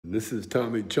And this is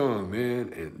Tommy Chong,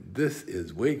 man, and this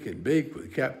is Wake and Bake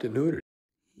with Captain Hooter.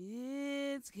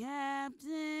 It's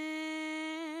Captain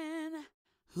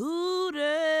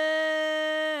Hooter.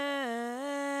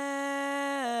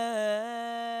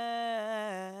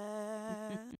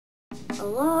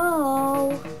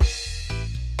 Hello?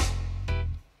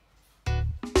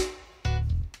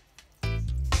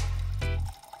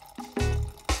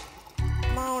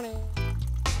 Morning.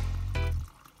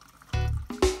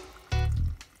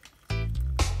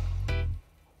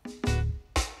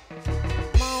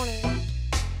 Morning.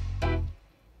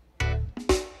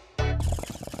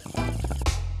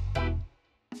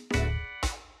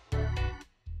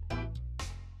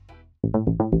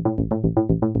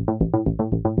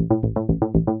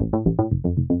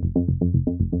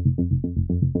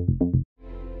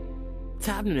 What's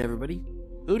happening, everybody?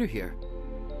 Hooter here,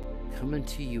 coming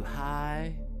to you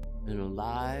high and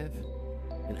alive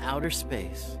in outer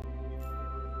space.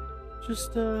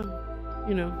 Just, doing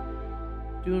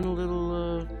a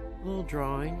little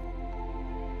drawing,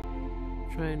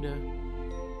 trying to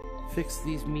fix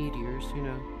these meteors,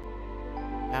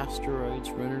 asteroids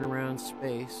running around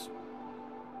space,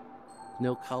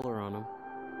 no color on them.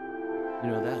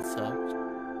 That sucks.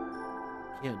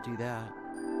 Can't do that.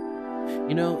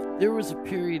 There was a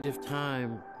period of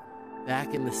time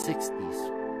back in the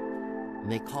 60s,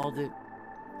 and they called it,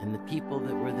 and the people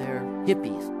that were there,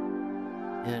 hippies.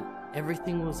 And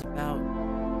everything was about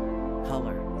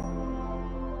color,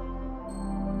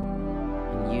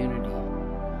 and unity,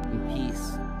 and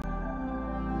peace,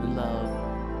 and love,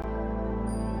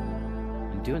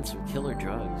 and doing some killer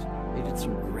drugs. They did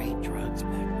some great drugs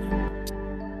back then.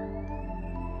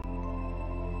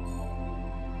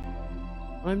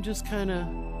 I'm just kind of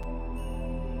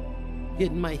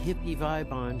getting my hippie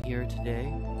vibe on here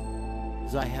today,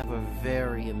 because I have a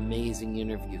very amazing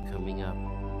interview coming up.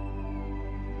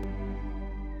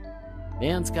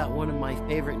 Man's got one of my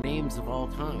favorite names of all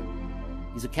time.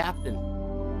 He's a captain.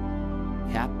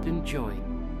 Captain Joint.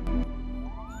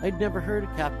 I'd never heard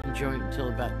of Captain Joint until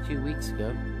about 2 weeks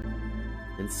ago.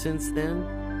 And since then,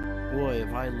 boy,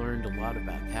 have I learned a lot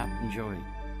about Captain Joint.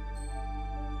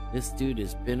 This dude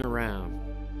has been around.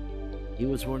 He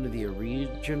was one of the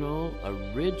original.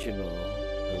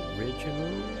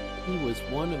 He was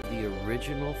one of the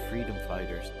original freedom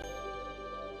fighters.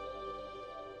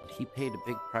 And he paid a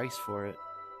big price for it.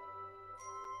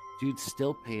 Dude's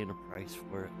still paying a price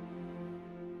for it.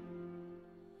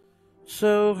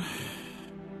 So,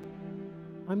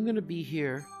 I'm gonna be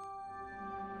here,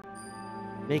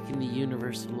 making the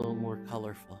universe a little more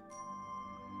colorful.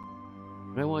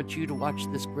 And I want you to watch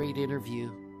this great interview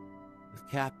with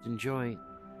Captain Joint.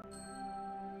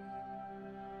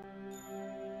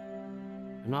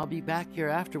 And I'll be back here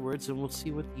afterwards and we'll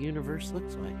see what the universe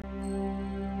looks like,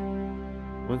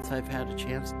 once I've had a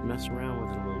chance to mess around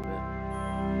with it a little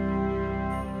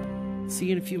bit. See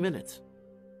you in a few minutes.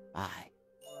 Bye.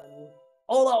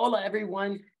 Hola,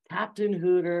 everyone. Captain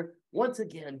Hooter, once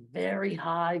again, very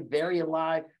high, very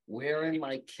alive, wearing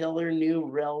my killer new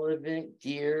relevant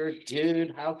gear.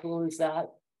 Dude, how cool is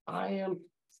that? I am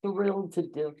thrilled to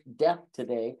death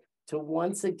today to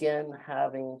once again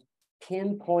having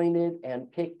pinpointed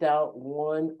and picked out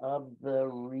one of the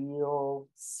real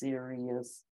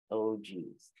serious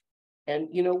OGs. And,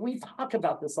 we talk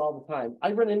about this all the time.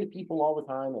 I run into people all the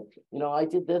time and, I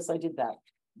did this, I did that.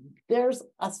 There's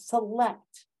a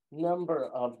select number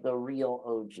of the real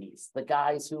OGs, the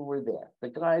guys who were there, the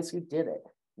guys who did it.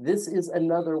 This is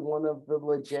another one of the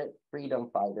legit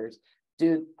freedom fighters.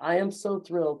 Dude, I am so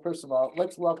thrilled. First of all,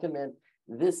 let's welcome in.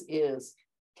 This is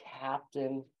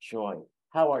Captain Joint.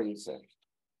 How are you, sir?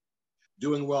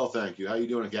 Doing well, thank you. How you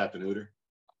doing, Captain Hooter?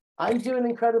 I'm doing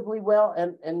incredibly well,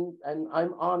 and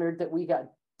I'm honored that we got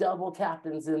double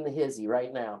captains in the hizzy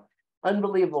right now.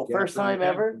 Unbelievable. First time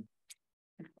ever.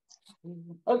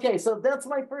 Okay, so that's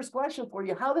my first question for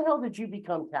you. How the hell did you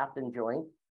become Captain Joint?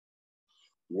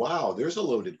 Wow, there's a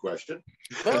loaded question.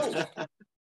 Go.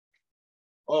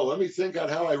 Oh, let me think on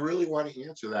how I really want to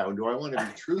answer that one. Do I want to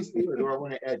be truthful or do I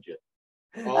want to edge it?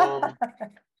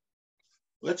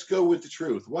 Let's go with the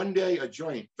truth. One day, a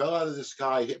joint fell out of the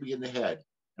sky, hit me in the head,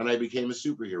 and I became a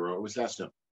superhero. It was that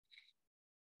simple.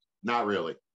 Not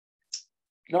really.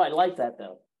 No, I like that,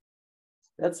 though.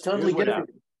 That's totally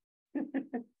good.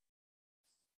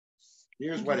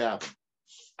 Here's what happened.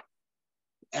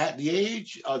 At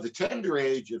the tender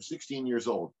age of 16 years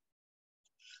old,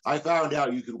 I found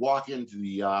out you could walk into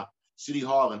the City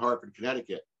Hall in Hartford,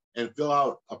 Connecticut, and fill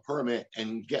out a permit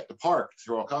and get the park to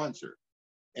throw a concert.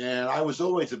 And I was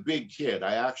always a big kid.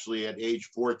 I actually, at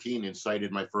age 14,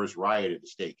 incited my first riot at the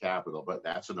state capitol, but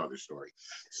that's another story.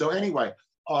 So anyway,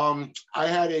 I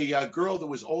had a girl that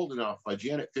was old enough,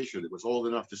 Janet Fisher, that was old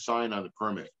enough to sign on the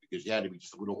permit because you had to be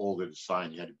just a little older to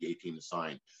sign. You had to be 18 to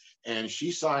sign. And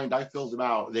she signed, I filled them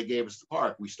out. They gave us the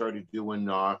park. We started doing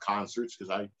concerts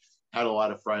because I had a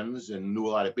lot of friends and knew a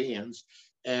lot of bands.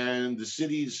 And the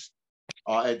city's,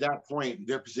 at that point,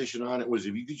 their position on it was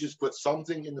if you could just put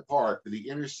something in the park for the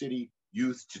inner city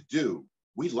youth to do,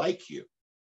 we like you.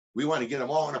 We want to get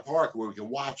them all in a park where we can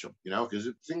watch them, you know, because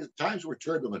times were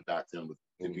turbulent back then with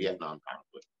the Vietnam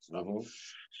conflict.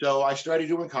 So I started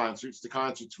doing concerts. The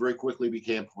concerts very quickly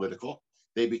became political.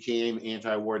 They became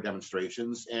anti-war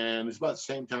demonstrations. And it's about the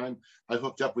same time I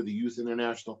hooked up with the Youth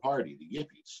International Party, the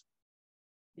Yippies.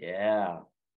 Yeah.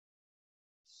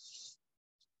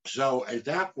 So at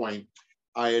that point,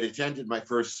 I had attended my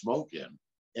first smoke-in,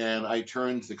 and I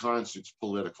turned the concerts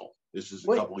political. This is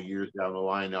a couple of years down the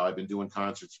line now. I've been doing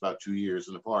concerts about 2 years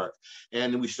in the park,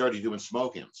 and then we started doing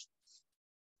smoke-ins.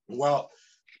 Well,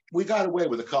 we got away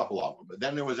with a couple of them, but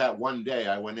then there was that one day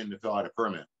I went in to fill out a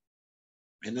permit,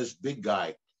 and this big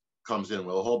guy comes in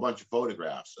with a whole bunch of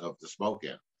photographs of the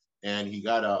smoke-in, and he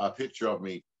got a picture of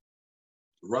me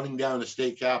running down the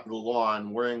state capitol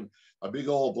lawn wearing a big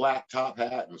old black top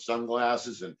hat and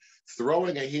sunglasses and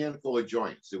throwing a handful of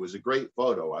joints. It was a great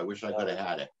photo. I wish I could have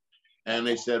had it. And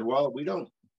they said, well, we don't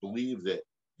believe that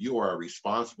you are a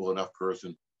responsible enough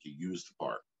person to use the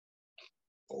park.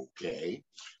 Okay.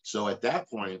 So at that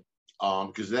point,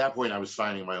 because at that point I was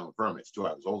signing my own permits too.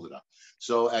 I was old enough.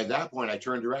 So at that point I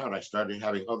turned around. I started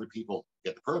having other people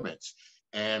get the permits.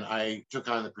 And I took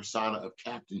on the persona of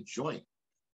Captain Joint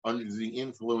under the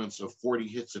influence of 40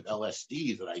 hits of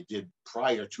LSD that I did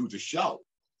prior to the show.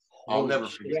 I'll never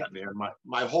forget, man.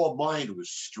 My whole mind was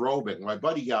strobing. My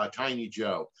buddy, Tiny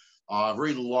Joe,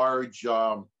 very large.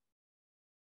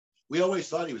 We always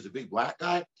thought he was a big black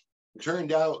guy. It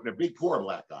turned out, a big poor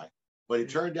black guy, but it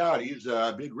turned out he's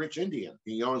a big rich Indian.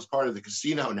 He owns part of the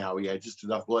casino now. He had just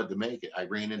enough blood to make it. I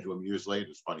ran into him years later.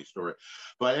 It's a funny story.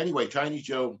 But anyway, Tiny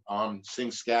Joe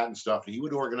sings scat and stuff. And he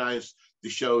would organize the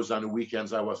shows on the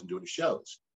weekends I wasn't doing the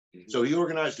shows. So he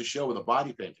organized a show with a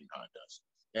body painting contest.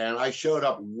 And I showed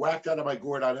up whacked out of my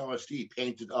gourd on LSD,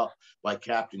 painted up like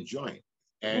Captain Joint.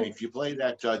 And if you play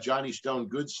that Johnny Stone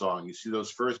Good song, you see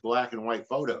those first black and white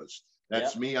photos.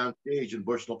 That's me on stage in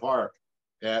Bushnell Park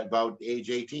at about age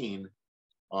 18,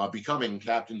 becoming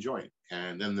Captain Joint.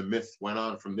 And then the myth went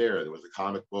on from there. There was a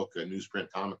comic book, a newsprint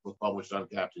comic book published on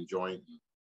Captain Joint.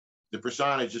 The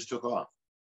persona just took off.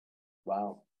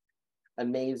 Wow.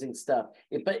 Amazing stuff.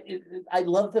 I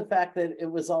love the fact that it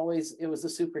was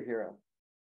a superhero.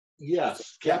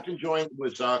 Yes, Captain Joint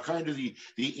was kind of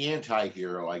the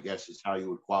anti-hero, I guess is how you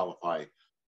would qualify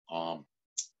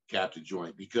Captain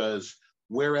Joint, because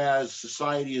whereas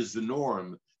society is the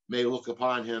norm, may look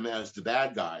upon him as the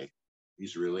bad guy,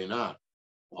 he's really not.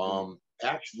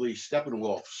 Actually,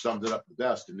 Steppenwolf summed it up the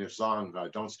best in their song,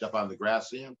 Don't Step on the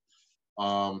Grass, Sam.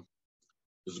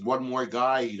 There's one more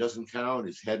guy, he doesn't count,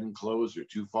 his head and clothes are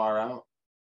too far out.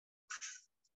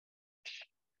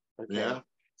 Yeah.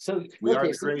 So we are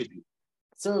crazy.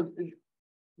 So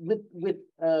with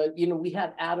we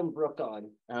had Adam Brook on,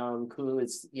 who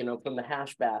is from the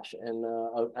Hash Bash and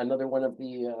another one of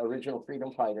the original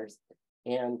freedom fighters,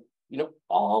 and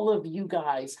all of you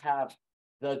guys have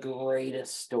the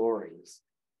greatest stories,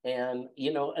 and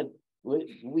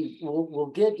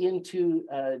we'll get into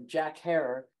Jack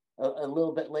Hare a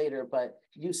little bit later, but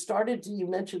you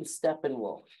mentioned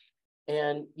Steppenwolf.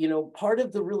 And part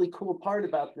of the really cool part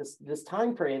about this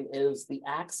time frame is the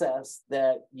access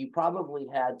that you probably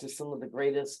had to some of the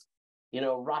greatest,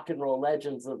 rock and roll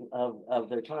legends of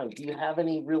their time. Do you have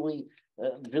any really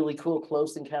cool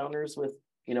close encounters with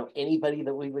anybody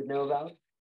that we would know about?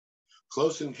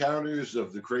 Close encounters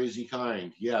of the crazy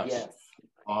kind, yes.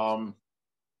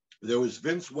 There was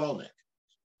Vince Welnick.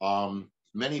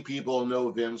 Many people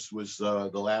know Vince was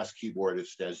the last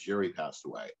keyboardist as Jerry passed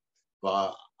away.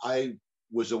 But I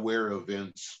was aware of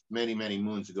Vince many, many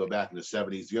moons ago back in the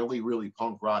 70s. The only really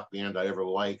punk rock band I ever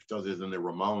liked, other than the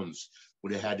Ramones,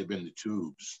 would have had to have been the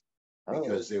Tubes,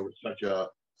 because they were such a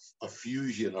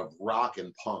fusion of rock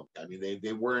and punk. I mean,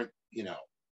 they weren't,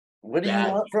 What do you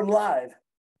want from live?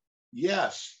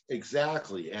 Yes,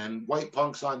 exactly. And white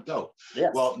punks on dope.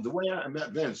 Yes. Well, the way I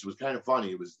met Vince was kind of funny.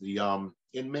 It was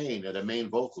in Maine at a Maine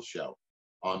vocal show.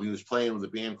 He was playing with a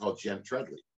band called Gent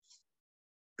Treadley.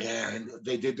 And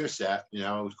they did their set,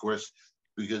 of course,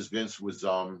 because Vince was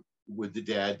with the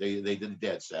Dead. They did a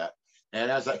Dead set.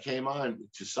 And as I came on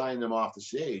to sign them off the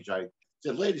stage, I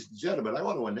said, ladies and gentlemen, I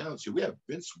want to announce you, we have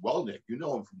Vince Welnick. You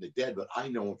know him from the Dead, but I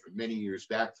know him from many years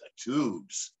back, the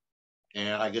Tubes.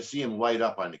 and I could see him light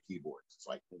up on the keyboards. It's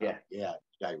like, Yeah. yeah,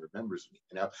 this guy remembers me,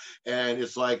 you know? And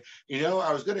it's like, you know,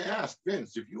 I was going to ask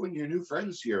Vince, if you and your new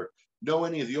friends here know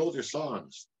any of the older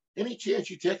songs, any chance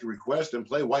you take a request and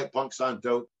play White Punks on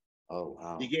Dope? Oh,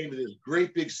 wow. He gave me this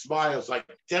great big smile. It's like,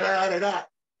 da-da-da-da.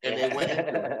 And they went into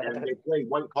it, and they played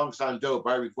White Punks on Dope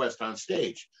by request on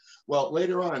stage. Well,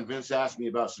 later on, Vince asked me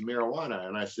about some marijuana,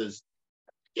 and I says,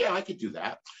 yeah, I could do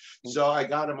that. So I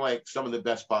got him like some of the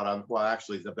best pot on, well,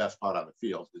 actually the best pot on the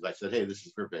field, because I said, hey, this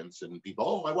is for Vince. And people,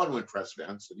 oh, I want to impress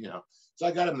Vince. And, you know, so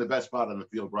I got him the best pot on the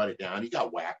field, brought it down. He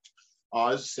got whacked. It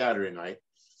was Saturday night.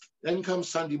 Then comes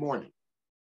Sunday morning.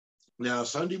 Now,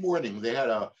 Sunday morning, they had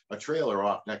a trailer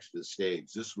off next to the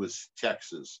stage. This was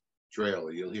Texas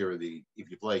trailer. You'll hear if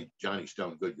you play Johnny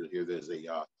Stone Good, you'll hear there's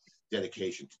a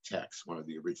dedication to Tex, one of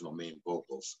the original main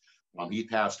vocals. He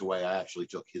passed away. I actually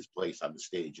took his place on the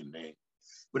stage in Maine.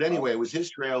 But anyway, it was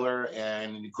his trailer,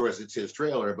 and of course it's his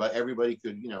trailer, but everybody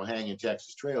could, you know, hang in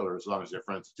Tex's trailer as long as they're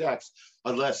friends with Tex,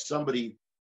 unless somebody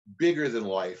bigger than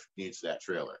life needs that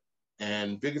trailer.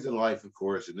 And bigger than life, of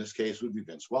course, in this case would be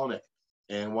Vince Welnick.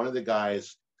 And one of the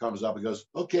guys comes up and goes,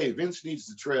 okay, Vince needs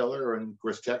the trailer, and of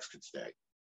course Tex could stay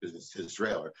because it's his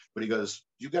trailer. But he goes,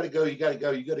 you got to go, you got to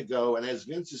go, you got to go. And as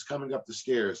Vince is coming up the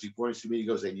stairs, he points to me, he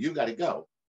goes, hey, you got to go.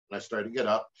 And I started to get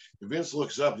up, and Vince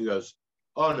looks up and he goes,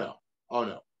 oh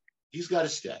no, he's got to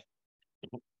stay.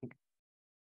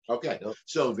 Okay,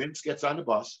 so Vince gets on the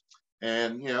bus,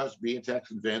 and, you know, it's me and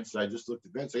Tex and Vince. I just looked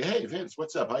at Vince and say, hey, Vince,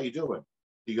 what's up? How you doing?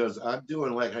 He goes, I'm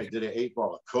doing like I did an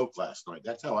 8-ball of Coke last night.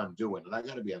 That's how I'm doing. And I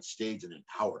got to be on stage in an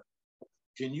hour.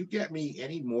 Can you get me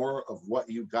any more of what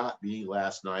you got me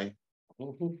last night?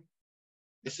 Mm-hmm.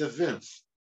 I said, Vince,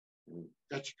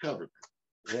 got you covered.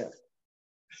 Yeah.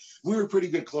 We were pretty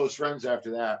good close friends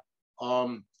after that.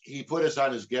 He put us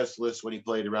on his guest list when he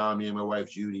played around, me and my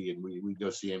wife, Judy, and we'd go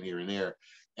see him here and there.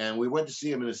 And we went to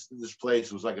see him in this place.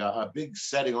 It was like a big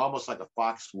setting, almost like a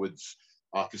Foxwoods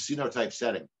casino type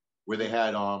setting, where they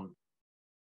had all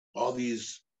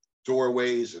these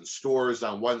doorways and stores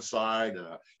on one side and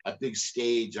a big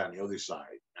stage on the other side.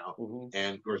 You know? Mm-hmm.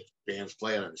 And of course, bands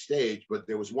playing on the stage, but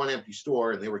there was one empty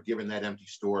store, and they were given that empty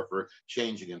store for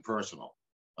changing and personal.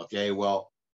 Okay,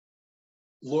 well,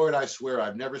 Lord, I swear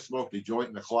I've never smoked a joint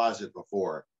in the closet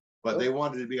before, but they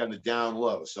wanted to be on the down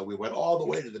low. So we went all the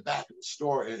way to the back of the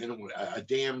store in a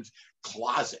damned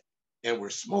closet, and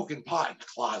we're smoking pot in the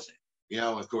closet. You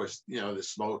know, of course, you know, the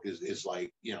smoke is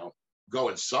like, you know,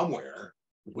 going somewhere.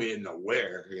 We didn't know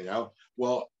where, you know.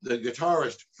 Well, the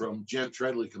guitarist from Gent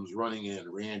Treadley comes running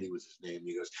in. Randy was his name.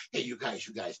 He goes, hey, you guys,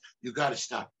 you got to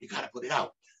stop. You got to put it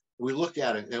out. We looked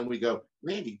at it and we go,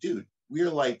 Randy, dude,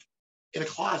 we're like in a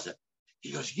closet.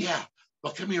 He goes, yeah,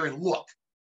 but come here and look.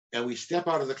 And we step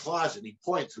out of the closet, and he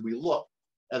points, and we look,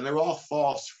 and they're all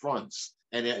false fronts.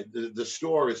 And the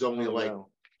store is only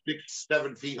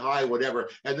 6-7 feet high, whatever.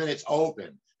 And then it's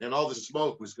open, and all the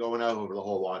smoke was going out over the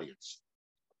whole audience.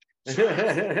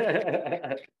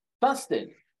 Busted.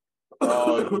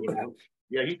 Oh,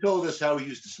 yeah. He told us how he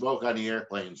used to smoke on the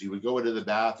airplanes. He would go into the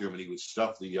bathroom, and he would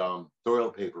stuff the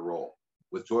toilet paper roll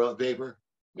with toilet paper.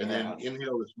 And then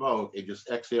inhale the smoke and just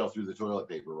exhale through the toilet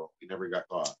paper roll. He never got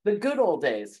caught. The good old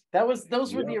days.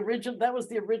 Those were the original. That was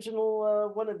the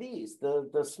original one of these.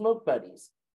 The smoke buddies.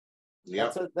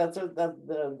 Yeah.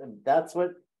 That's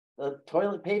what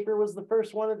toilet paper was. The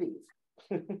first one of these.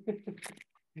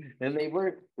 And they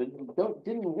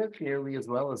didn't work nearly as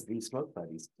well as these smoke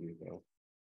buddies do, though.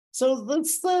 So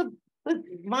let's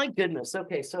my goodness.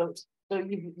 Okay, so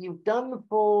you've done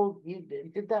you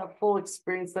did that full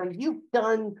experience. Then you've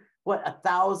done what,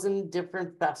 1,000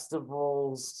 different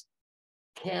festivals,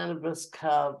 cannabis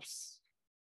cups,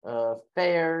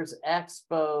 fairs,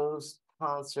 expos,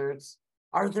 concerts.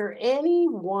 Is there any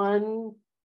one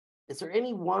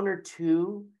or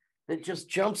two that just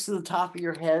jumps to the top of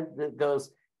your head that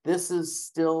goes, this is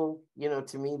still, you know,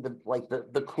 to me,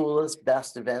 the coolest,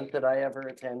 best event that I ever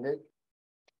attended?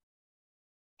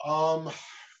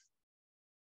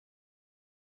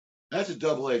 That's a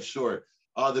double-edged sword.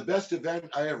 The best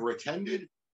event I ever attended,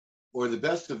 or the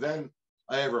best event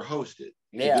I ever hosted.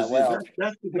 Yeah, because the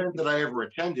best event that I ever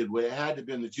attended would have had to have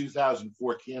been the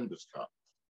 2004 Cannabis Cup.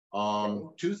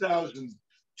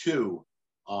 2002.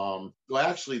 Well,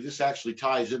 actually, this actually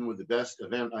ties in with the best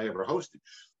event I ever hosted.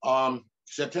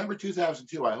 September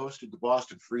 2002, I hosted the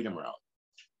Boston Freedom Rally.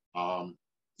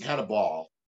 Had a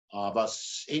ball. About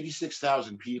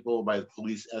 86,000 people by the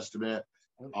police estimate.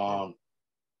 Okay.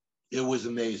 It was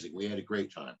amazing. We had a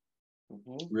great time.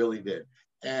 Really did.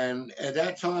 And at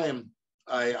that time,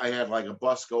 I had like a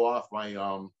bus go off my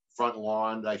front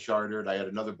lawn that I chartered. I had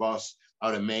another bus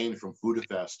out of Maine from Hooter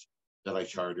that I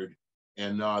chartered.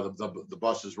 and the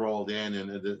buses rolled in, and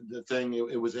the thing,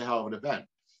 it was a hell of an event.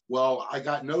 Well, I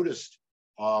got noticed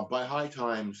by High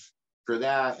Times for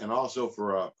that, and also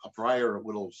for a prior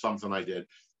little something I did.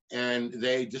 And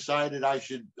they decided I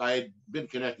had been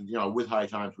connected, with High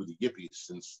Times with the Yippies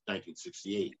since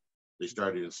 1968. They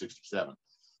started in 67.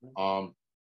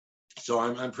 So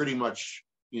I'm pretty much,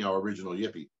 original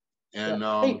Yippie. And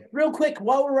hey, real quick,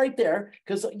 while we're right there,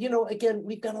 because again,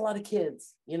 we've got a lot of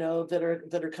kids,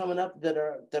 that are coming up that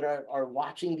are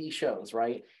watching these shows,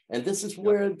 right? And this is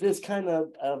where this kind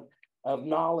of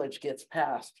knowledge gets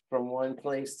passed from one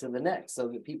place to the next, so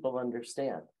that people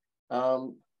understand.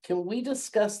 Can we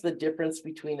discuss the difference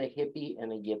between a hippie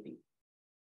and a yippie?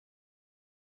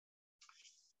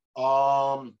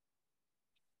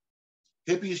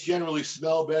 Hippies generally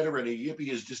smell better, and a yippie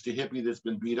is just a hippie that's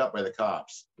been beat up by the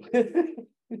cops.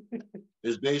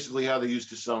 Is basically how they used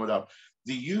to sum it up.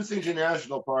 The Youth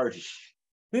International Party.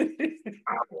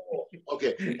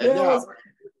 Okay, and now,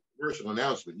 commercial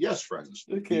announcement. Yes, friends.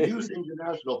 Okay. The Youth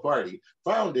International Party,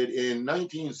 founded in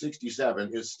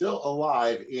 1967, is still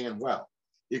alive and well.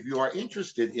 If you are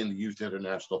interested in the Youth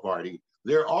International Party,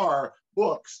 there are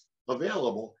books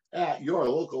available at your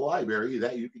local library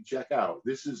that you can check out.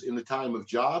 This is In the Time of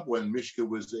Job, when Mishka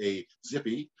was a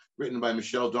zippy, written by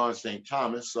Michelle Dawn St.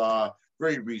 Thomas,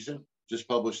 very recent, just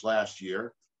published last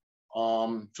year.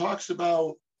 Talks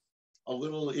about a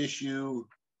little issue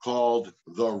called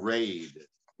The Raid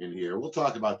in here. We'll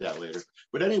talk about that later.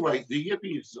 But anyway, the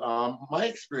Yippies, my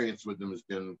experience with them has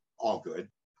been all good,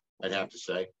 I'd have to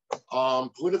say.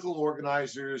 Political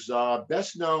organizers,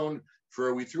 best known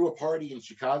for, we threw a party in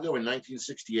Chicago in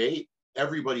 1968.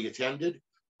 Everybody attended.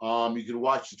 You can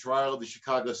watch the trial of the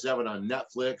Chicago 7 on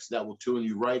Netflix. That will tune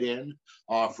you right in.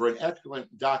 For an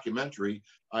excellent documentary,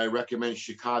 I recommend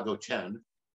Chicago 10.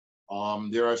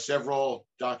 There are several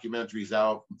documentaries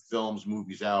out, films,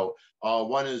 movies out.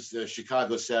 One is the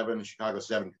Chicago 7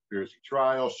 Conspiracy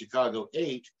Trial, Chicago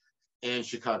 8, and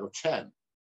Chicago 10.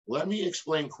 Let me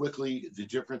explain quickly the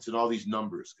difference in all these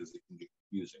numbers, because it can get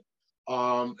confusing.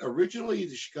 Originally,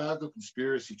 the Chicago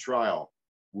Conspiracy Trial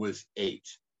was 8.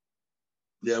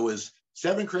 There was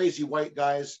 7 crazy white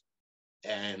guys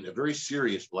and a very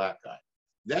serious black guy.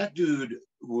 That dude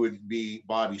would be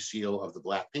Bobby Seale of the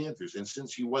Black Panthers. And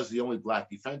since he was the only black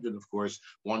defendant, of course,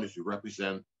 wanted to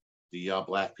represent the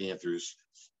Black Panthers,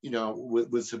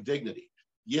 with some dignity.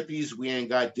 Yippies, we ain't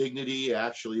got dignity.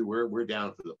 Actually, we're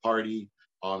down for the party.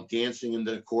 Dancing in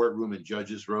the courtroom in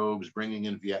judges' robes, bringing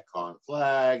in Viet Cong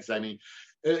flags. I mean,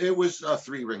 it was a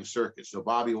 3-ring circus. So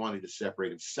Bobby wanted to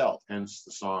separate himself, hence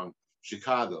the song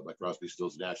Chicago by Crosby,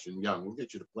 Stills, Nash and Young. We'll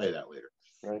get you to play that later.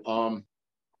 Right.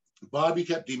 Bobby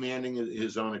kept demanding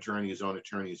his own attorney, his own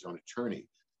attorney, his own attorney.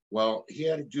 Well, he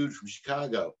had a dude from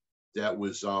Chicago that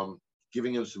was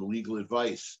giving him some legal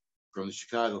advice from the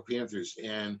Chicago Panthers,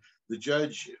 and the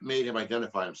judge made him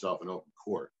identify himself in open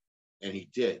court, and he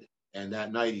did. And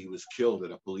that night he was killed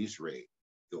in a police raid.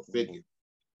 Go figure.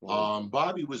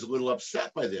 Bobby was a little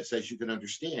upset by this, as you can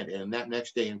understand. And that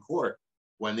next day in court,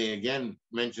 when they again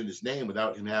mentioned his name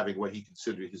without him having what he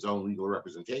considered his own legal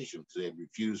representation, because they had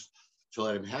refused to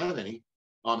let him have any,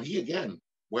 he again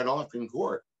went off in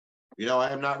court. I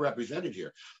am not represented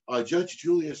here. Judge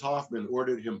Julius Hoffman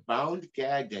ordered him bound,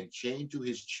 gagged, and chained to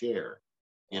his chair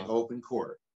in open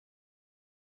court.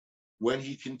 When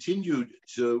he continued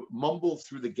to mumble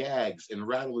through the gags and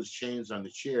rattle his chains on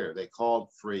the chair, they called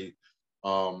for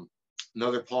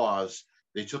another pause.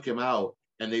 They took him out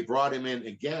and they brought him in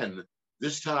again,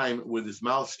 this time with his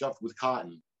mouth stuffed with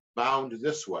cotton, bound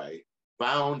this way,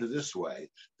 bound this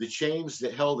way. The chains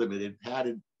that held him, it had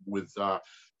padded with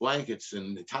blankets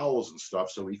and towels and stuff,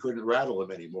 so he couldn't rattle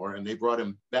them anymore. And they brought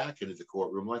him back into the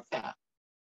courtroom like that.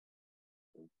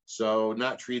 So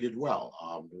not treated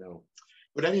well. No.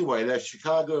 But anyway, that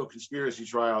Chicago Conspiracy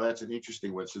Trial, that's an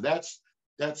interesting one. So that's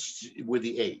with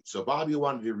the 8. So Bobby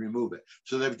wanted to remove it.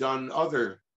 So they've done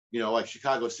other, like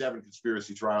Chicago 7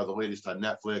 Conspiracy Trial, the latest on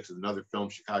Netflix, and another film,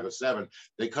 Chicago 7.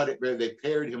 They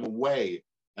paired him away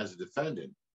as a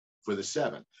defendant for the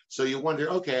 7. So you wonder,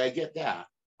 okay, I get that,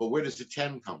 but where does the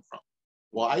 10 come from?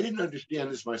 Well, I didn't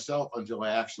understand this myself until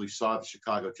I actually saw the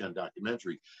Chicago 10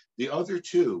 documentary. The other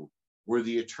 2 were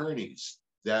the attorneys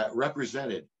that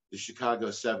represented the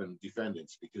Chicago 7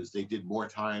 defendants, because they did more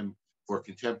time for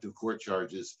contempt of court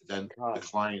charges than the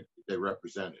client they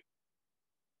represented.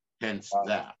 Hence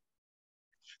that.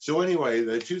 So anyway,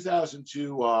 the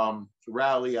 2002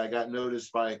 rally, I got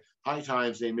noticed by High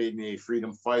Times. They made me a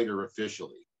freedom fighter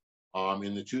officially.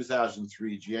 In the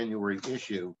 2003 January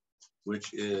issue,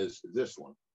 which is this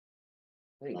one.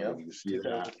 There you go. You can see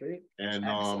that. And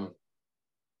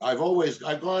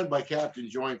I've gone by Captain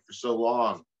Joint for so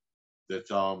long that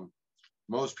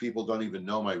most people don't even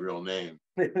know my real name.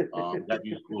 Got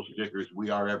these cool stickers. We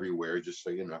are everywhere, just so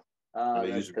you know.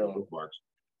 And I use it for bookmarks.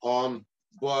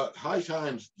 But High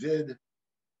Times did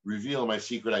reveal my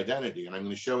secret identity, and I'm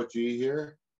going to show it to you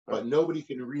here. But nobody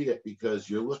can read it because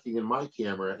you're looking in my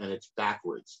camera and it's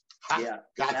backwards. Yeah,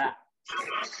 gotcha.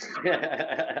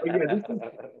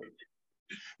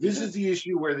 This is the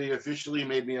issue where they officially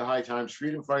made me a High Times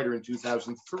freedom fighter in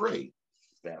 2003.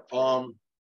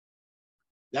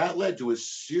 That led to a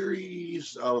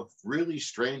series of really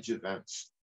strange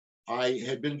events. I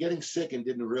had been getting sick and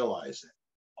didn't realize it.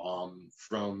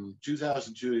 From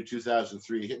 2002 to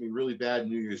 2003, it hit me really bad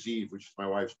New Year's Eve, which is my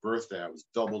wife's birthday. I was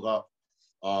doubled up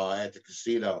at the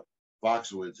casino,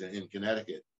 Foxwoods in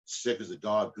Connecticut, sick as a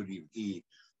dog, couldn't even eat.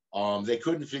 They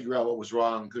couldn't figure out what was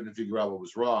wrong,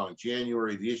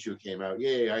 January, the issue came out.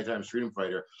 Yay, High Times freedom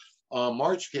fighter.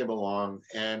 March came along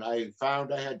and I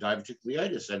found I had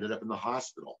diverticulitis, ended up in the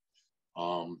hospital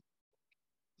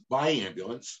by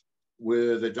ambulance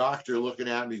with a doctor looking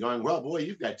at me going, well, boy,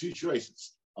 you've got two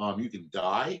choices. You can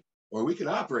die or we can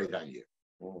operate on you.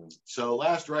 So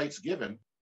last rites given,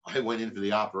 I went in for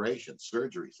the operation.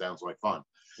 Surgery sounds like fun.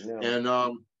 And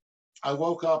I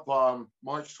woke up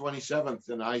March 27th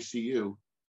in ICU,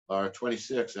 or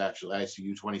 26th actually,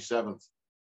 ICU 27th.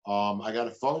 I got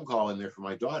a phone call in there from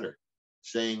my daughter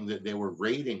saying that they were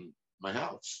raiding my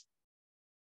house.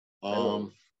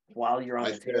 While you're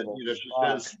on the table. She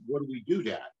says, what do we do,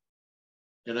 Dad?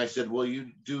 And I said, well,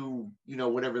 you do,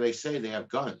 whatever they say, they have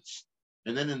guns.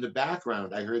 And then in the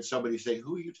background, I heard somebody say,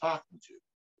 who are you talking to?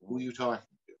 Who are you talking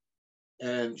to?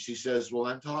 And she says, well,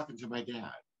 I'm talking to my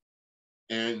dad.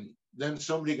 And then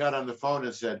somebody got on the phone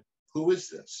and said, who is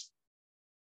this?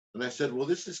 And I said, well,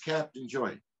 this is Captain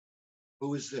Joint.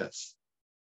 Who is this?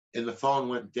 And the phone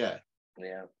went dead.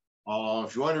 Yeah.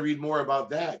 If you want to read more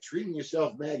about that, Treating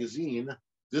Yourself magazine,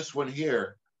 this one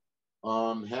here,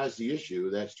 has the issue.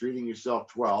 That's Treating Yourself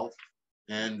 12.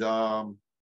 And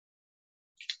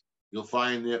you'll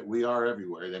find that we are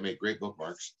everywhere. They make great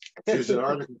bookmarks. There's an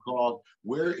article called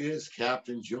Where is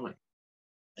Captain Joint?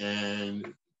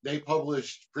 And they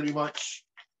published pretty much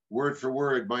word for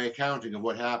word my accounting of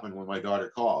what happened when my daughter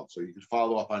called. So you can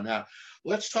follow up on that.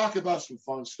 Let's talk about some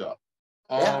fun stuff.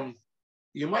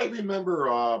 You might remember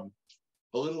a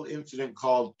little incident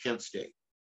called Kent State.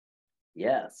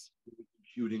 Yes.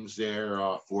 Shootings there,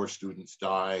 4 students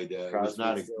died. It was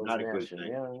not a good thing.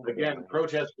 Yeah, again,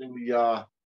 protesting the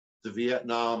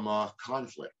Vietnam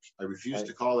conflict. I refuse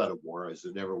to call that a war, as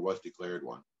it never was declared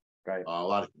one. Right. A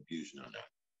lot of confusion on that.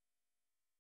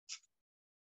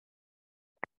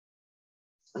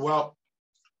 Well,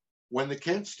 when the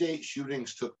Kent State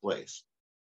shootings took place,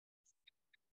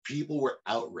 people were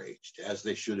outraged, as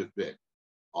they should have been.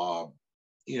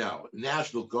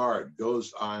 National Guard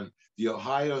goes on the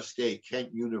Ohio State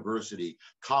Kent University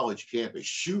college campus,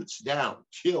 shoots down,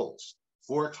 kills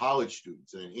 4 college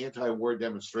students in an anti-war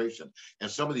demonstration. And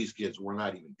some of these kids were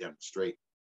not even demonstrating.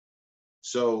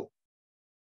 So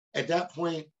at that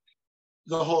point,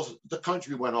 the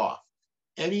country went off.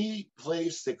 Any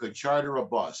place that could charter a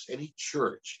bus, any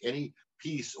church, any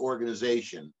peace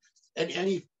organization, and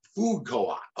any food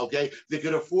co-op, okay, they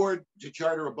could afford to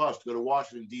charter a bus to go to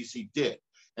Washington, D.C. did.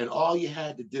 And all you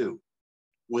had to do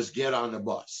was get on the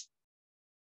bus.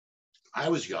 I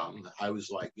was young. I was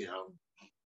like,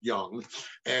 young.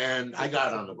 And I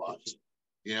got on the bus.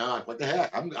 Like, what the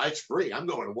heck? It's free. I'm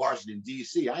going to Washington,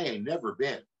 D.C. I ain't never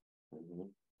been.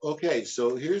 Okay,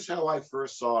 so here's how I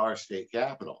first saw our state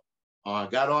capitol.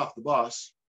 Got off the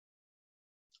bus.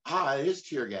 It is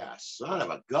tear gas. Son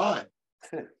of a gun.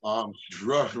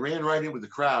 Ran right in with the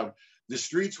crowd. The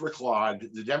streets were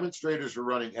clogged. The demonstrators were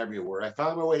running everywhere. I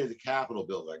found my way to the Capitol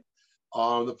building.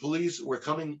 The police were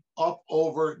coming up,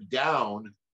 over,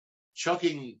 down,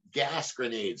 chucking gas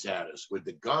grenades at us with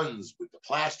the guns, with the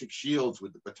plastic shields,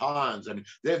 with the batons. I mean,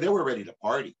 they were ready to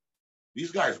party.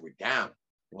 These guys were down.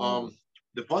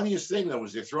 The funniest thing, though,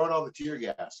 was they're throwing all the tear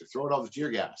gas. And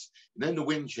then the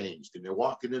wind changed, and they're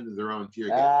walking into their own tear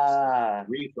gas.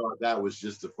 We thought that was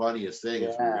just the funniest thing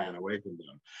as we ran away from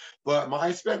them. But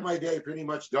I spent my day pretty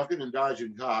much ducking and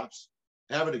dodging cops,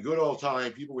 having a good old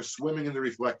time. People were swimming in the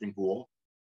reflecting pool.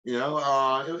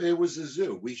 It was a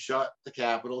zoo. We shut the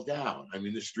Capitol down. I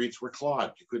mean, the streets were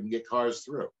clogged. You couldn't get cars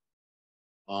through.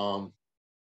 And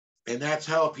that's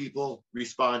how people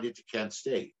responded to Kent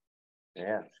State.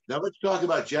 Yeah. Now let's talk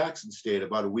about Jackson State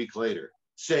about a week later.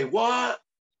 Say what?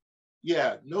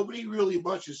 Yeah, nobody really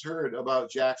much has heard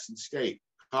about Jackson State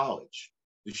College.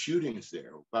 The shootings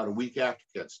there about a week after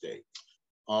Kent State.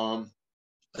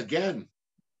 Again,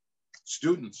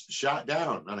 students shot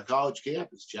down on a college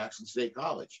campus, Jackson State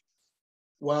College.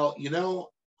 Well, you know,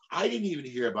 I didn't even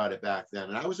hear about it back then,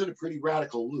 and I was in a pretty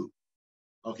radical loop.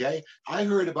 Okay, I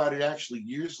heard about it actually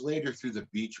years later through the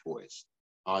Beach Boys.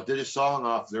 Did a song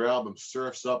off their album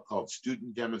Surf's Up called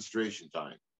Student Demonstration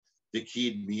Time that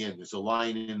keyed me in. There's a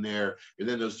line in there, and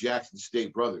then those Jackson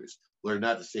State brothers learned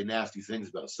not to say nasty things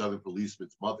about Southern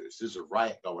policemen's mothers. There's a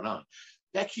riot going on.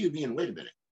 That cued me in, wait a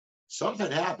minute,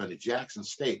 something happened at Jackson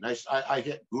State. And I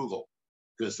hit Google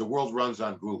because the world runs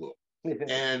on Google.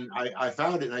 And I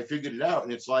found it and I figured it out.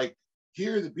 And it's like,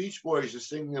 here the Beach Boys are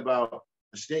singing about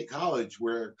a state college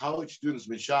where college students have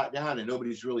been shot down and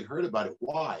nobody's really heard about it.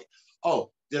 Why?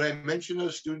 Oh, did I mention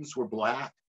those students were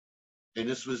Black? And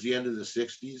this was the end of the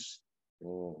 60s.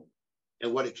 Oh.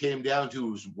 And what it came down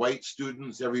to was white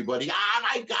students, everybody, oh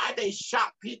my God, they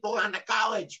shot people on the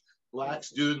college. Black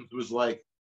students was like,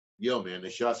 yo, man, they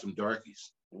shot some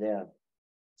darkies. Yeah.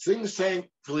 Things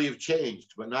thankfully have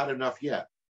changed, but not enough yet.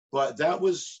 But that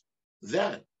was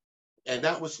then. And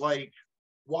that was like,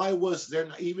 why was there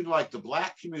not, even like the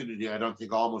Black community, I don't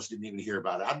think almost didn't even hear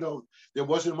about it. I know there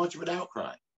wasn't much of an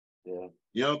outcry. Yeah.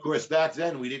 You know, of course, back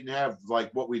then we didn't have like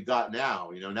what we've got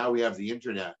now. You know, now we have the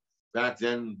internet. Back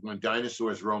then, when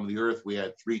dinosaurs roamed the earth, we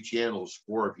had 3 channels,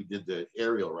 4 if you did the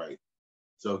aerial right.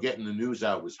 So getting the news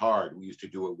out was hard. We used to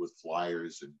do it with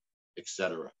flyers and et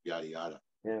cetera, yada, yada.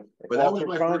 Yeah. But that was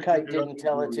my Cronkite first didn't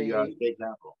tell it to you. State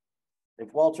Capitol.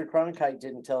 If Walter Cronkite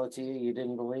didn't tell it to you, you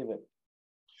didn't believe it.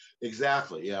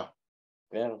 Exactly, yeah.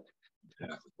 Yeah.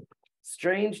 Exactly.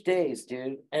 Strange days,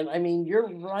 dude. And I mean,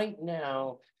 you're right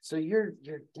now, so you're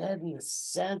dead in the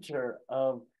center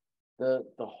of the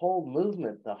whole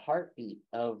movement, the heartbeat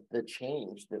of the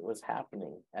change that was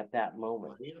happening at that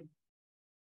moment.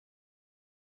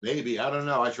 Maybe, I don't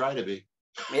know. I try to be.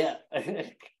 Yeah.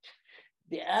 I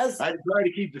try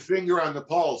to keep the finger on the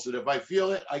pulse, and if I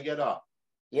feel it, I get up.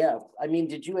 Yeah. I mean,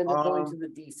 did you end up going to the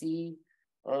DC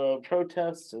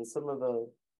protests and some of the...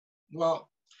 Well,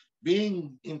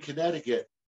 being in Connecticut,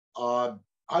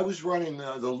 I was running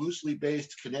the loosely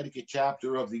based Connecticut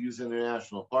chapter of the Youth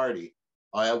International Party.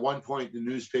 At one point, the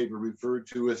newspaper referred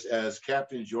to us as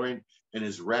Captain Joint and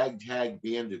his ragtag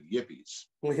band of yippies.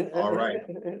 All right.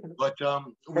 But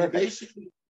we basically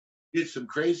did some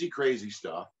crazy, crazy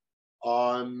stuff,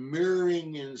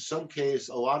 mirroring in some case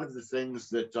a lot of the things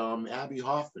that Abby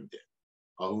Hoffman did,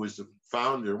 who was the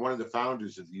founder, one of the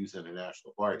founders of the Youth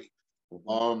International Party.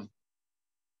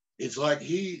 It's like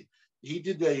he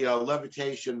did a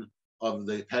levitation of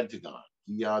the Pentagon.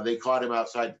 They caught him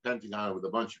outside the Pentagon with a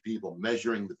bunch of people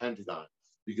measuring the Pentagon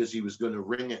because he was going to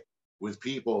ring it with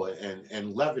people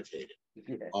and levitate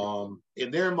it.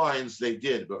 In their minds, they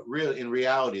did, but really, in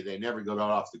reality, they never got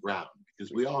off the ground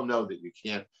because we all know that you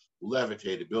can't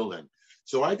levitate a building.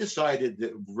 So I decided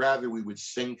that rather we would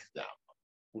sink them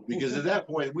because at that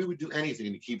point, we would do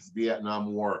anything to keep the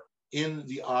Vietnam War in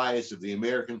the eyes of the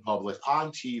American public,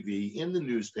 on TV, in the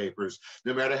newspapers,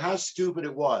 no matter how stupid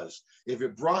it was. If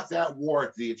it brought that war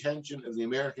to the attention of the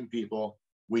American people,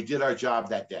 we did our job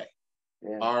that day.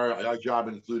 Yeah. Our job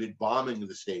included bombing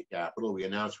the state capitol. We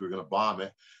announced we were going to bomb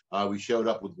it. We showed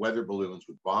up with weather balloons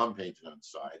with bomb painted on the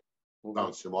side,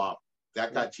 bounced them off.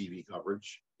 That got TV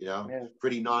coverage, you know,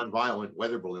 pretty nonviolent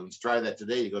weather balloons. Try that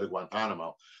today, you go to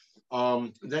Guantanamo.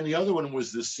 Then the other one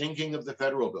was the sinking of the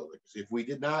federal buildings. If we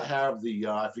did not have the,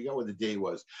 I forget what the day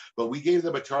was, but we gave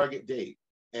them a target date.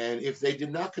 And if they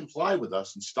did not comply with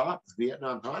us and stop the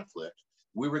Vietnam conflict,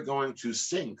 we were going to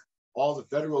sink all the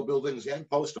federal buildings and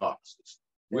post offices.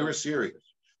 We were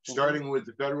serious, starting with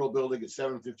the federal building at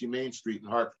 750 Main Street in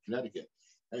Hartford, Connecticut.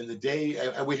 And the day,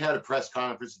 and we had a press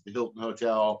conference at the Hilton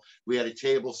Hotel. We had a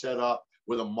table set up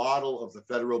with a model of the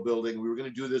federal building. We were going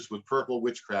to do this with purple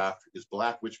witchcraft because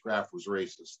black witchcraft was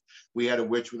racist. We had a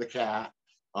witch with a cat.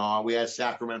 We had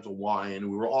sacramental wine.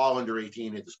 We were all under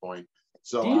 18 at this point.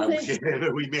 So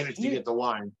we managed to get the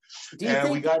wine.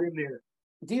 And we got in there.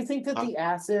 Do you think that the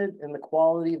acid and the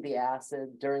quality of the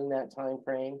acid during that time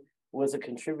frame was a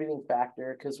contributing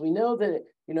factor? Because we know that,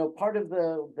 you know, part of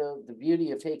the beauty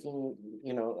of taking,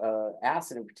 you know,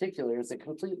 acid in particular is it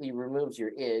completely removes your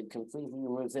id, completely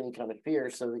removes any kind of fear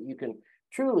so that you can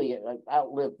truly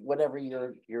outlive whatever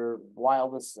your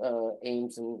wildest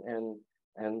aims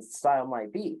and style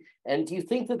might be. And do you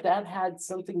think that that had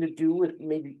something to do with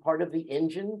maybe part of the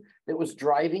engine that was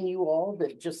driving you all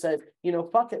that just said, you know,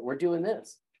 fuck it, we're doing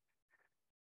this?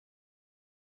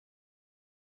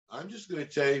 I'm just going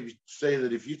to say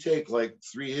that if you take like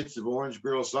 3 hits of Orange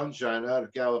Girl Sunshine out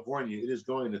of California, it is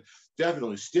going to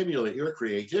definitely stimulate your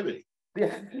creativity.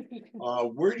 Yeah.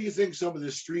 Where do you think some of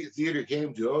this street theater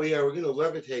came to? Oh, yeah, we're going to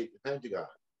levitate the Pentagon.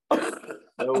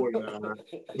 No, we're not.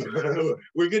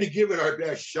 We're going to give it our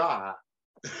best shot.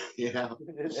 Yeah.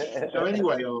 So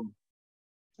anyway,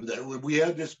 we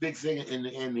had this big thing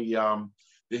in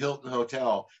the Hilton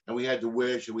Hotel, and we had the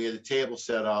wish, and we had the table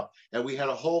set up, and we had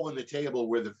a hole in the table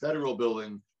where the federal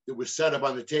building that was set up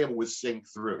on the table would sink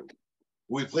through.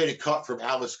 We played a cut from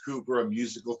Alice Cooper, a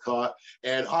musical cut,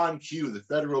 and on cue, the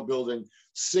federal building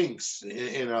sinks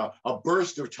in a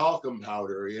burst of talcum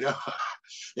powder, you know,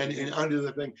 and under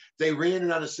the thing. They ran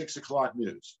it on a 6 o'clock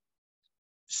news.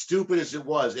 Stupid as it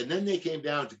was. And then they came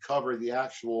down to cover the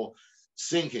actual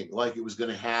sinking like it was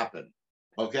going to happen.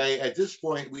 Okay, at this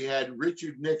point, we had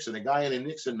Richard Nixon, a guy in a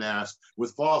Nixon mask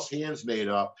with false hands made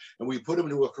up, and we put him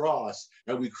to a cross,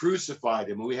 and we crucified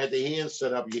him, and we had the hands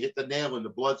set up, and you hit the nail, and the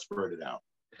blood spurted out.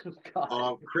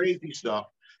 Crazy stuff.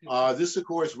 This, of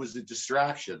course, was a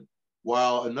distraction,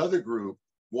 while another group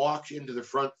walked into the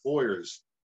front foyers,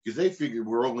 because they figured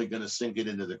we're only going to sink it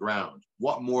into the ground.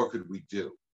 What more could we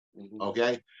do?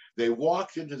 Okay, they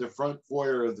walked into the front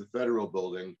foyer of the federal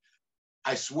building.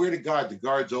 I swear to God, the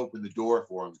guards opened the door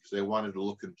for them because they wanted to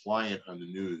look compliant on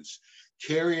the news,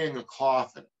 carrying a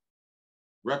coffin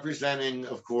representing,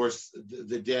 of course,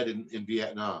 the dead in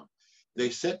Vietnam.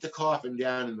 They set the coffin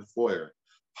down in the foyer,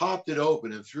 popped it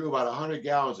open, and threw about 100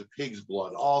 gallons of pig's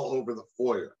blood all over the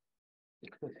foyer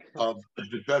of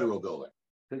the federal building.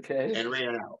 Okay. And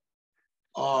ran out.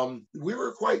 We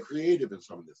were quite creative in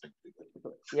some of the things we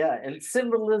did. Yeah, and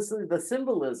the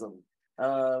symbolism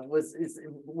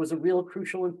was a real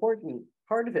crucial important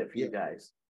part of it for you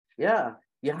guys. Yeah,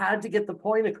 you had to get the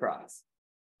point across.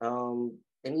 And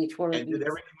each one of these did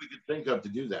everything we could think of to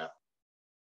do that.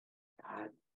 God.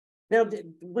 Now,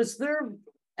 was there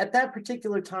at that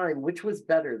particular time, which was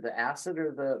better, the acid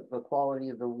or the quality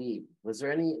of the weed? Was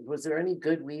there any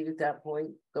good weed at that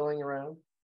point going around?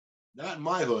 Not in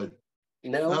my hood.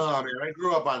 No, man, I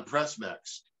grew up on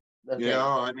Pressmex. okay. You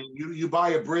know, I mean, you buy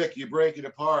a brick, you break it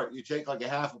apart, you take like a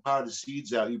half a pound of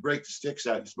seeds out, you break the sticks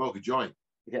out, you smoke a joint.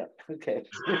 Yeah, okay.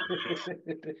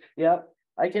 Yeah,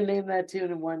 I can name that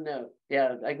tune in one note.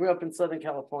 Yeah, I grew up in Southern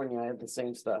California. I had the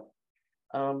same stuff.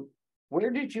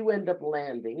 Where did you end up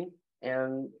landing?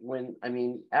 And when, I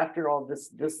mean, after all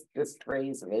this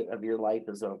phase of your life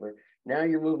is over, now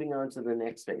you're moving on to the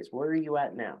next phase. Where are you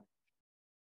at now?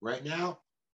 Right now?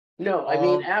 No, I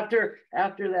mean after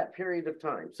that period of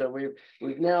time. So we're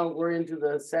into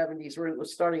the 70s. We're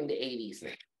starting the 80s now.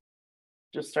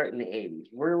 Just starting the 80s.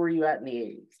 Where were you at in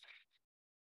the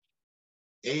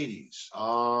 80s?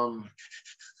 80s.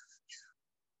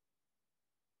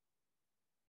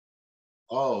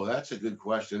 Oh, that's a good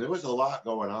question. There was a lot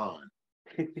going on.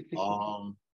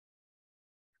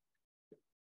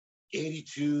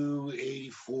 82,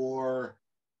 84.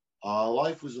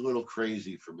 Life was a little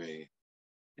crazy for me.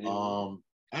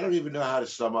 I don't even know how to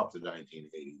sum up the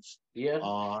 1980s. Yeah.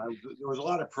 There was a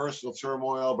lot of personal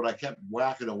turmoil, but I kept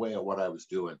whacking away at what I was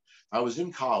doing. I was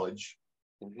in college.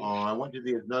 I went to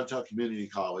the Nantucket Community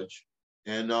College,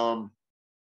 and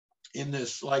in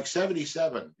this like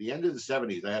 77, the end of the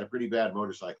 70s, I had a pretty bad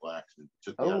motorcycle accident.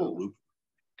 Took me out of the loop.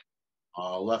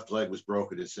 Left leg was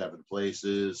broken in 7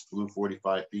 places, flew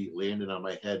 45 feet, landed on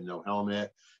my head, no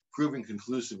helmet, proving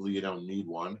conclusively you don't need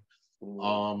one.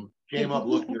 Came up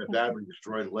looking at a badly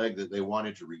destroyed leg that they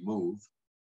wanted to remove.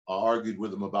 Argued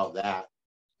with them about that.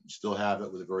 Still have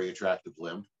it with a very attractive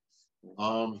limb.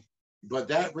 But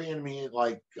that ran me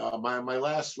like my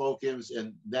last smoke-ins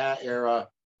in that era.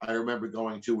 I remember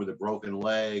going to with a broken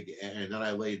leg, and then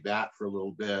I laid back for a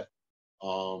little bit.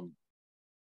 Was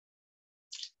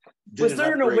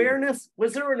there an awareness?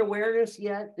 Was there an awareness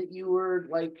yet that you were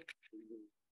like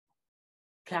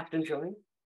Captain Johnny?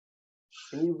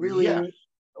 And you really? Yeah.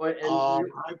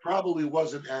 I probably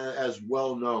wasn't as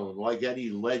well known. Like any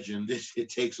legend, it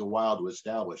takes a while to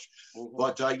establish.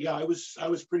 But yeah, I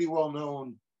was pretty well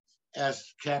known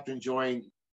as Captain Joint.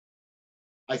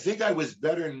 I think I was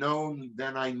better known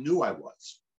than I knew I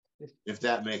was, if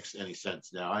that makes any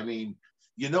sense now. I mean,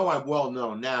 you know, I'm well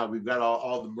known now. We've got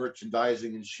all the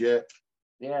merchandising and shit.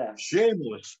 Yeah.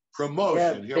 Shameless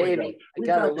promotion. Yeah, Here baby. we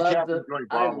go. I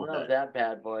love that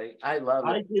bad boy. I love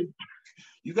it.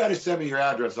 You got to send me your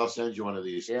address. I'll send you one of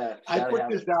these. Yeah. I put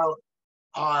this out.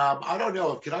 I don't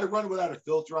know. Can I run without a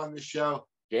filter on this show?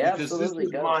 Yeah, because absolutely.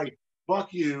 this is my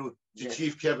fuck you to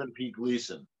Chief Kevin P.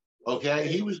 Gleason. Okay,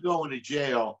 he was going to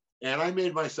jail, and I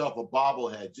made myself a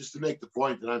bobblehead just to make the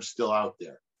point that I'm still out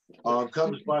there.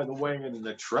 Comes by the way in an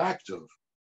attractive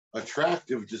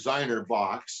designer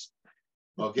box.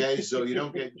 Okay, so you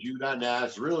don't get Jude on that.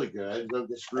 It's really good. You don't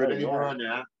get screwed anymore on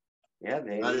that. Yeah,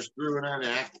 baby. Not a screwing on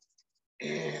that.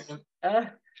 And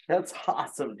that's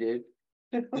awesome, dude.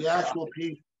 the actual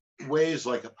piece weighs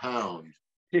like a pound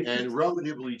and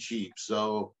relatively cheap.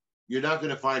 So you're not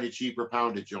going to find a cheaper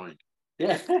pounded joint.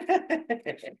 Yeah.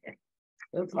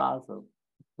 That's awesome.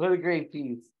 What a great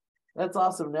piece. That's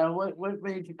awesome. Now, what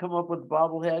made you come up with the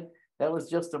bobblehead? That was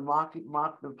just to mock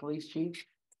the police chief?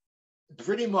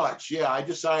 Pretty much, yeah. I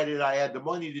decided I had the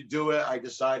money to do it. I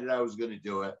decided I was going to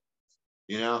do it.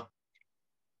 You know?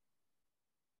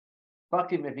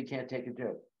 Fuck him if he can't take a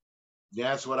joke.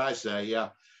 That's what I say, yeah.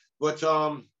 But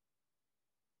I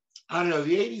don't know,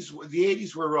 the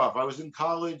 80s were rough. I was in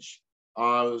college.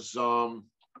 I was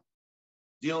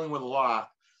dealing with a lot.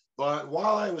 But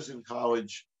while I was in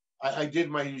college, I did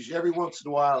my usual. Every once in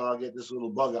a while, I'll get this little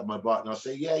bug up my butt, and I'll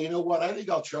say, yeah, you know what? I think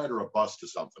I'll charter a bus to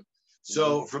something.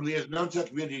 So from the Nantucket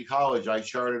Community College, I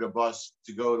chartered a bus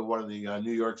to go to one of the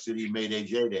New York City May Day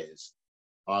J Days.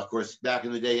 Of course, back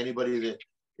in the day, anybody that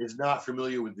is not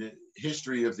familiar with the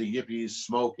history of the Yippies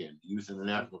smoking, Youth in the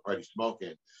National Party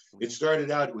smoking, it started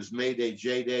out, it was May Day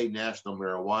J Day, National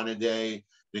Marijuana Day.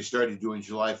 They started doing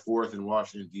July 4th in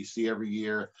Washington, D.C. every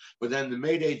year. But then the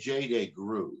May Day J Day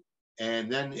grew.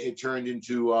 And then it turned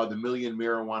into the Million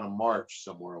Marijuana March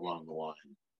somewhere along the line,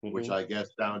 which I guess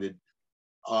sounded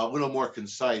a little more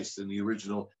concise than the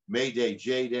original May Day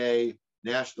J Day,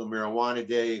 National Marijuana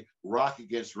Day, Rock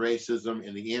Against Racism,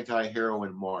 and the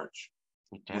Anti-Heroin March.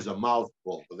 It was a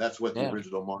mouthful, but that's what the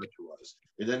original march was.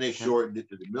 And then they shortened it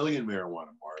to the Million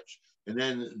Marijuana March. And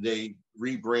then they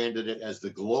rebranded it as the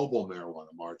Global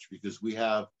Marijuana March because we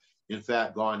have, in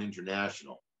fact, gone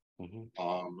international,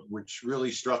 which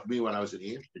really struck me when I was in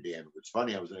Amsterdam. It's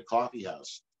funny, I was in a coffee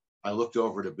house. I looked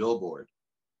over at a billboard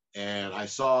and I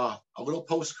saw a little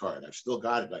postcard. I've still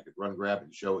got it. I could run, grab it,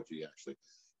 and show it to you, actually.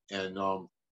 And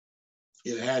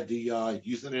it had the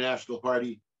Youth International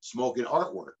Party smoking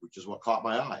artwork, which is what caught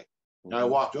my eye. And I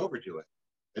walked over to it,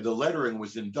 and the lettering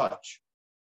was in Dutch.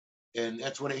 And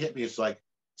that's when it hit me. It's like,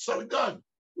 son of a gun,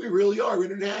 we really are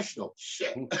international.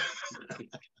 Shit. I'm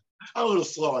a little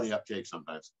slow on the uptake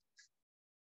sometimes.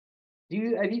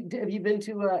 Have you been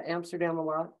to Amsterdam a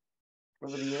lot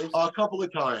over the years? A couple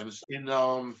of times. In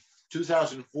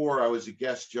 2004, I was a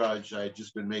guest judge. I had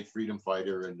just been made freedom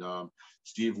fighter, and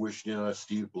Steve Wishna,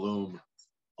 Steve Bloom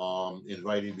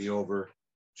invited me over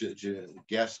to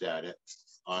guest at it.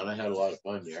 And I had a lot of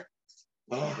fun there.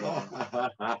 Come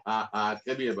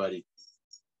here, buddy.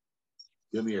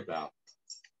 Come here, pal.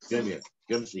 Come here.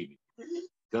 Come see me.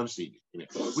 Come see me.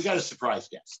 Come here. We got a surprise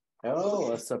guest.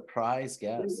 Oh, a surprise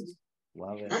guest.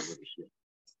 Love it.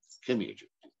 Come here, Joe.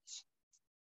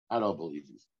 I don't believe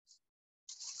you.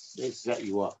 They set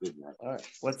you up, didn't they? All right.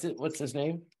 What's his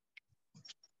name?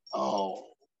 Oh,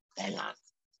 hang on.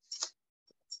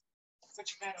 Put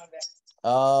your hand on that.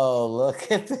 Oh,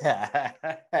 look at that.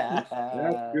 That's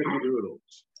Trippy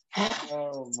Doodles.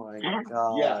 Oh my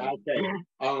God. Yeah, okay.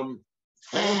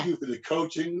 Thank you for the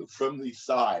coaching from the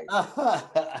side. My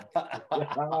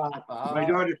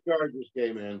daughter Star just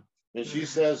came in, and she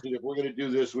says that if we're going to do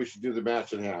this, we should do the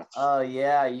match and half. Oh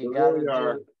yeah, you So got to there we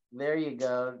are. do. There you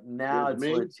go. Now There's it's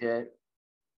me. legit.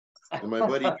 And my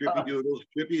buddy Trippy Doodles.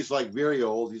 Trippy's like very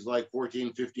old. He's like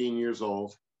 14, 15 years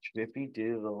old. Trippy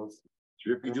Doodles.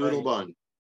 Trippy Doodle Bun.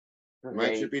 My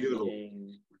Trippy Doodle.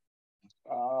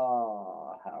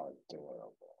 Oh, how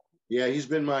adorable. Yeah, he's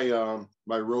been my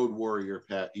my road warrior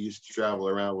pet. He used to travel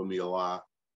around with me a lot.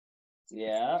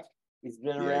 Yeah, he's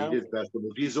been Yeah, around. he did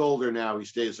festivals. He's older now. He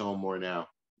stays home more now.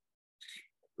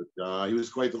 But he was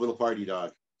quite the little party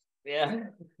dog. Yeah.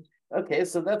 Okay,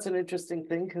 so that's an interesting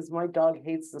thing because my dog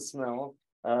hates the smell.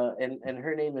 And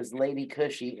her name is Lady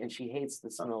Cushy, and she hates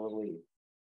the smell of weed.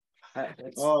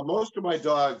 Most of my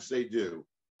dogs, they do.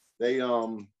 They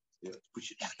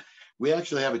we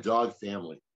actually have a dog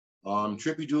family.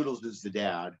 Trippy Doodles is the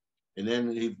dad, and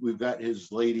then we've got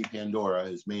his lady Pandora,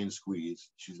 his main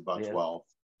squeeze. She's about 12,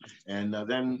 and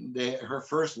then her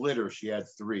first litter, she had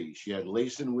 3. She had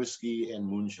Lace and Whiskey and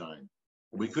Moonshine.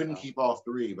 We couldn't keep all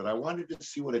 3, but I wanted to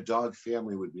see what a dog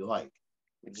family would be like.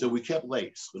 So we kept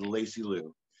Lace, little Lacey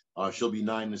Lou. She'll be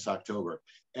 9 this October,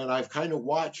 and I've kind of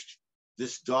watched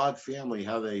this dog family,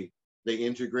 how they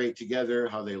integrate together,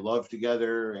 how they love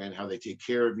together, and how they take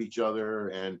care of each other,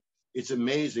 and it's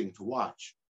amazing to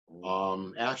watch.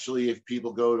 Actually, if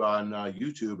people go on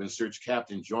YouTube and search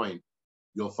Captain Joint,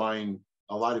 you'll find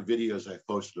a lot of videos I've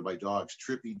posted of my dogs.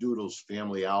 Trippy Doodle's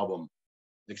family album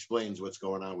explains what's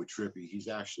going on with Trippy. He's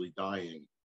actually dying.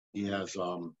 He has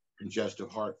congestive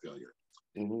heart failure.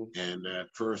 And at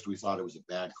first we thought it was a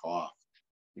bad cough.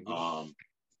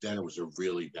 Then it was a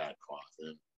really bad cough.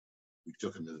 And we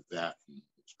took him to the vet, and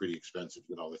it's pretty expensive to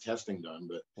get all the testing done,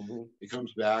 but it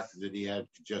comes back that he had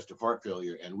congestive heart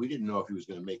failure, and we didn't know if he was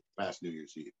going to make it past New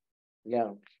Year's Eve.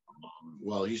 Yeah.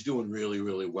 Well, he's doing really,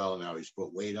 really well now. He's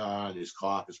put weight on. His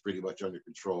cough is pretty much under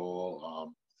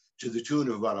control, to the tune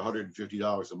of about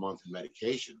 $150 a month in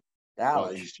medication.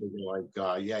 Ouch. He's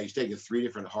taking he's taking 3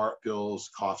 different heart pills,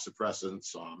 cough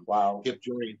suppressants, Wow. hip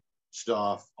joint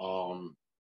stuff.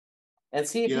 And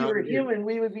see, if You you know, were human,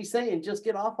 we would be saying, just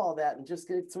get off all that and just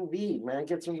get some weed, man.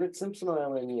 Get some Rick Simpson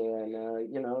oil in you, and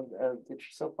get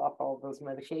yourself off all those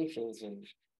medications. And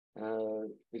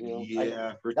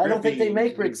yeah, for I don't think they Trippy,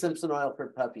 make Rick Simpson oil for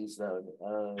puppies,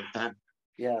 though.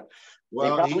 Yeah, they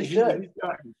well, probably should.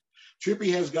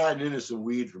 Trippy has gotten into some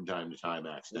weed from time to time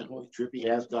accidentally. Trippy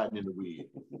has gotten into weed.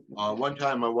 One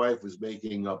time, my wife was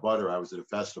making butter. I was at a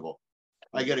festival.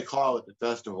 I get a call at the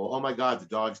festival. Oh my God, the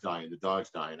dog's dying. The dog's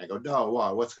dying. I go, no,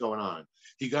 wow, what's going on?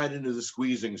 He got into the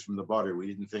squeezings from the butter. We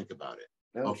didn't think about it.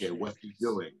 Oh, okay, shit. what's he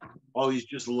doing? Oh, he's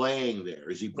just laying there.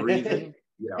 Is he breathing?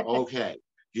 Yeah, okay.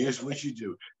 Here's what you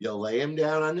do. You lay him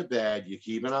down on the bed. You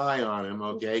keep an eye on him,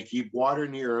 okay? Keep water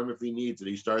near him if he needs it.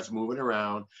 He starts moving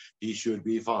around. He should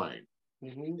be fine.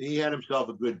 He had himself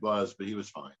a good buzz, but he was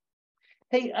fine.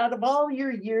 Hey, out of all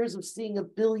your years of seeing a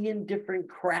billion different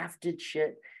crafted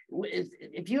shit,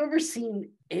 have you ever seen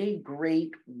a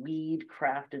great weed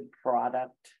crafted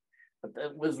product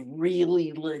that was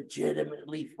really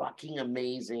legitimately fucking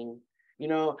amazing? You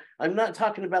know, I'm not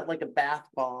talking about like a bath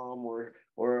bomb or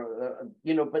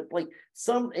but like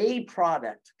a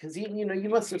product, because you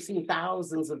must have seen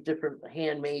thousands of different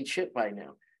handmade shit by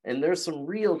now, and there's some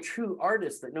real true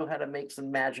artists that know how to make some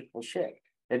magical shit.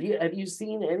 Have you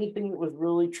seen anything that was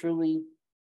really truly,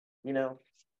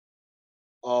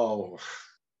 Oh,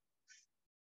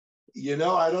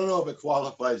 I don't know if it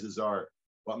qualifies as art,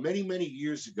 but many, many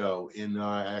years ago in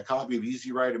a copy of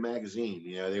Easy Rider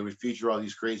magazine, they would feature all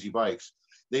these crazy bikes.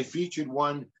 They featured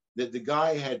one that the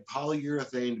guy had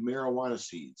polyurethane marijuana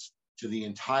seeds to the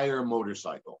entire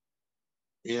motorcycle.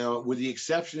 With the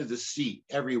exception of the seat,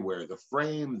 everywhere, the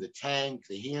frame, the tank,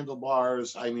 the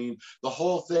handlebars, I mean, the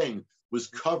whole thing was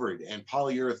covered and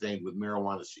polyurethane with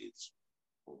marijuana seeds.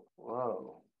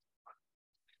 Whoa.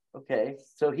 Okay,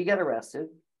 so he got arrested.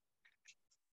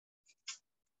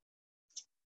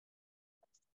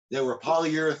 They were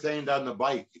polyurethaned on the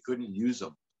bike. You couldn't use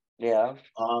them. Yeah.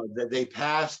 That they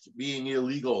passed being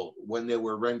illegal when they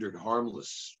were rendered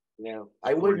harmless. Yeah.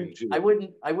 I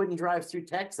wouldn't drive through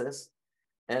Texas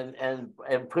and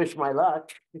push my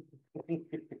luck.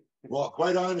 Well,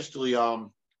 quite honestly,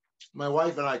 my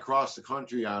wife and I crossed the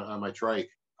country on my trike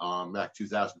back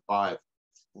 2005.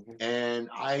 And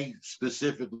I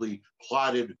specifically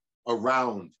plotted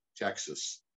around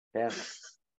Texas. Yeah.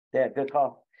 Yeah, good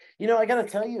call. I got to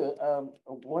tell you,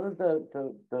 one of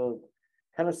the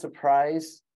kind of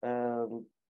surprise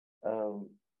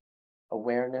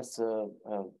awareness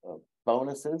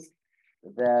bonuses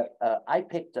that I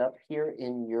picked up here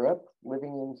in Europe,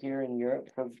 living here in Europe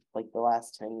for like the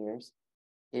last 10 years,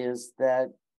 is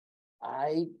that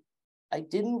I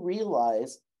didn't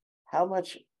realize how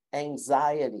much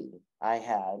anxiety I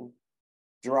had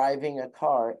driving a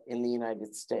car in the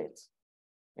United States,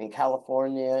 in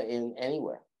California, in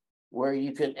anywhere, where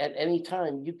you can, at any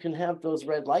time, you can have those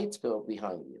red lights go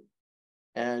behind you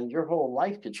and your whole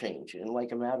life could change in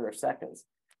like a matter of seconds.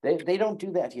 They don't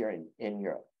do that here in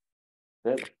Europe.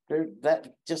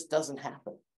 That just doesn't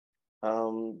happen.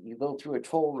 You go through a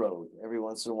toll road every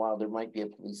once in a while, there might be a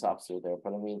police officer there,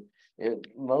 but I mean,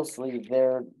 mostly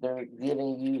they're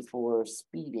getting you for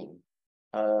speeding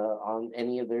on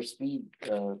any of their speed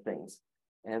things.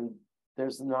 And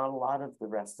there's not a lot of the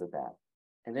rest of that.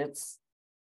 And it's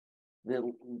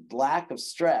the lack of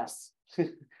stress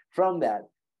from that.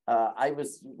 I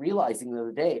was realizing the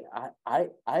other day,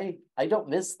 I don't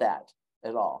miss that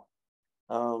at all.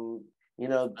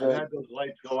 I've had those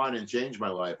lights go on and change my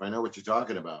life. I know what you're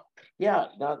talking about. Yeah,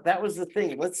 now that was the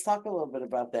thing. Let's talk a little bit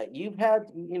about that. You've had,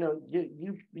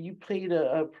 you paid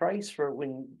a price for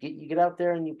when you get out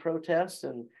there and you protest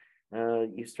and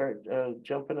you start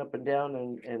jumping up and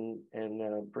down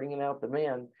and bringing out the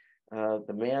man.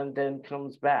 The man then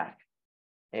comes back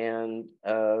and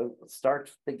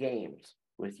starts the games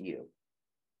with you.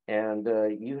 And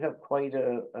you have quite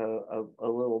a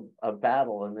little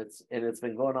battle, and it's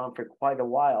been going on for quite a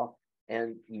while,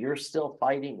 and you're still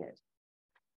fighting it.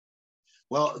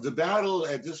 Well, the battle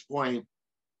at this point,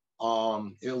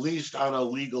 at least on a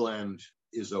legal end,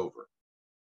 is over.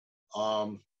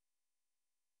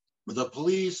 The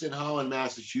police in Holland,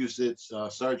 Massachusetts,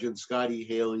 Sergeant Scotty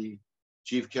Haley,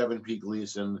 Chief Kevin P.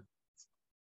 Gleason,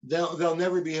 they'll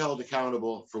never be held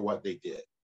accountable for what they did.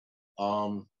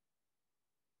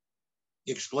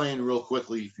 Explain real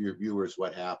quickly for your viewers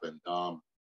what happened.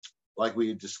 like we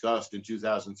had discussed in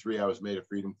 2003, I was made a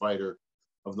Freedom Fighter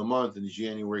of the Month in the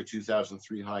January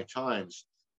 2003 High Times.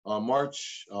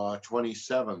 March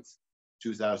 27th,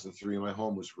 2003, my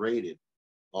home was raided.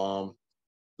 The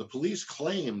police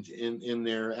claimed in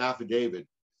their affidavit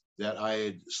that I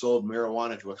had sold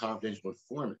marijuana to a confidential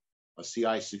informant, a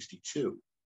CI-62,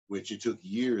 which it took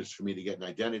years for me to get an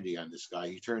identity on this guy.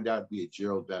 He turned out to be a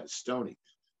Gerald Battistoni.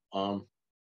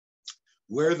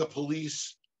 Where the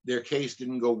police, their case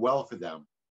didn't go well for them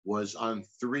was on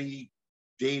 3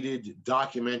 dated,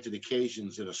 documented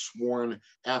occasions in a sworn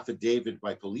affidavit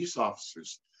by police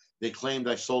officers. They claimed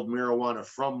I sold marijuana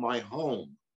from my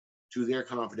home to their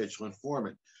confidential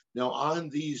informant. Now, on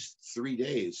these 3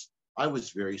 days, I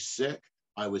was very sick.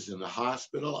 I was in the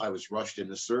hospital. I was rushed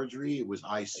into surgery. It was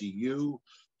ICU.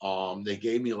 They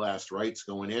gave me last rites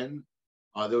going in.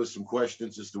 There was some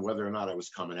questions as to whether or not I was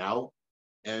coming out.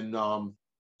 And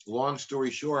long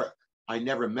story short, I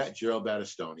never met Gerald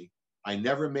Battistoni. I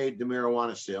never made the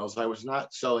marijuana sales. I was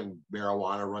not selling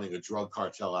marijuana, running a drug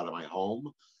cartel out of my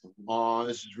home.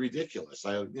 This is ridiculous.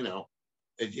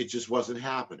 It just wasn't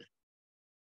happening.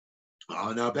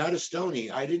 Now,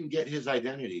 Battistoni, I didn't get his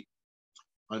identity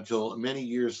until many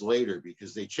years later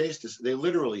because they chased us. They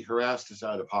literally harassed us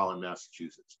out of Holland,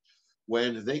 Massachusetts.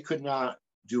 When they could not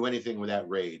do anything with that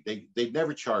raid, they'd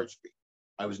never charged me.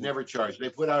 I was never charged. They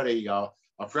put out a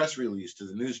press release to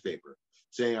the newspaper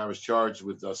saying I was charged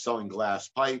with selling glass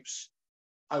pipes.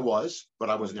 I was, but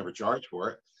I was never charged for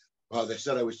it. They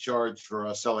said I was charged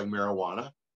for selling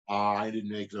marijuana. I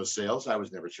didn't make those sales. I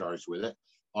was never charged with it.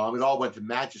 It all went to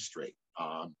magistrate,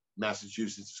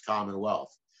 Massachusetts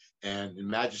Commonwealth. And the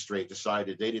magistrate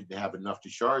decided they didn't have enough to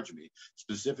charge me,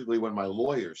 specifically when my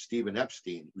lawyer, Stephen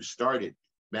Epstein, who started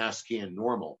MassCan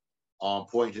Normal,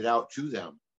 pointed out to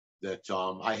them that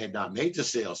I had not made the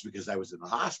sales because I was in the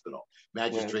hospital.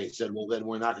 Magistrate said, well, then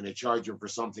we're not going to charge him for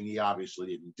something he obviously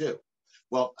didn't do.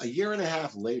 Well, a year and a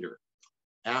half later,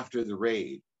 after the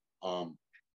raid,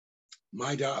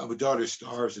 my daughter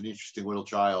Star is an interesting little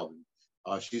child.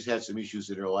 She's had some issues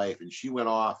in her life, and she went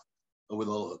off with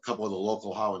a couple of the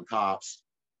local Holland cops.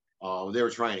 They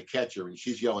were trying to catch her, and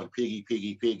she's yelling "piggy,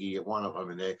 piggy, piggy" at one of them,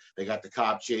 and they got the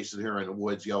cop chasing her in the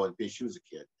woods yelling "pig." She was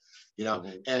a kid,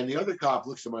 And the other cop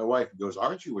looks at my wife and goes,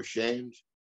 "Aren't you ashamed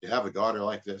to have a daughter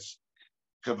like this?"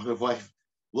 And my wife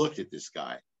looked at this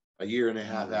guy a year and a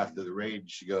half after the raid.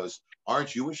 She goes,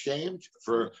 "Aren't you ashamed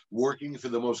for working for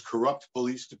the most corrupt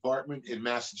police department in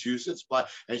Massachusetts?"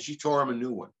 And she tore him a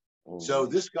new one. So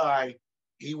this guy,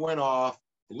 he went off,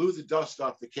 blew the dust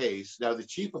off the case. Now, the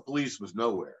chief of police was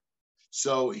nowhere.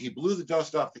 So he blew the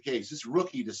dust off the case. This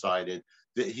rookie decided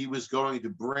that he was going to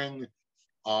bring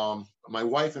my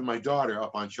wife and my daughter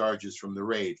up on charges from the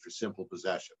raid for simple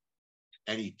possession.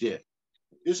 And he did.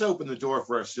 This opened the door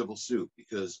for our civil suit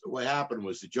because what happened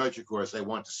was the judge, of course, they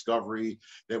want discovery,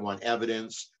 they want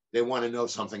evidence, they want to know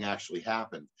something actually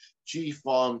happened. Chief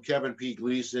Kevin P.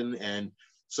 Gleason and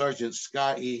Sergeant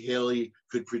Scott E. Haley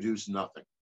could produce nothing.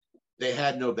 They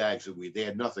had no bags of weed. They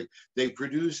had nothing. They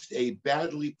produced a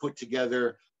badly put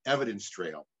together evidence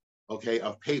trail,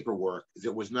 of paperwork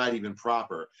that was not even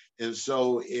proper. And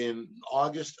so in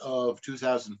August of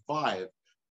 2005,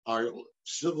 our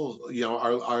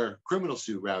our criminal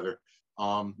suit, rather,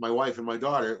 my wife and my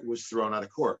daughter was thrown out of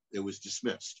court. It was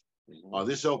dismissed.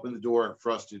 This opened the door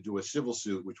for us to do a civil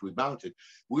suit, which we mounted.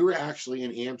 We were actually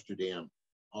in Amsterdam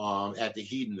at the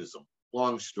Hedonism.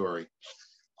 Long story.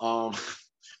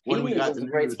 When we got the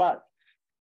great news, spot.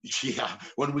 Yeah,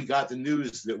 when we got the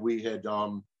news that we had,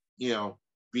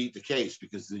 beat the case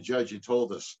because the judge had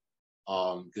told us,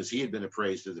 because he had been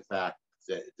appraised of the fact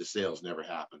that the sales never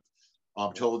happened,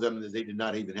 told them that they did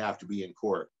not even have to be in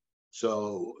court.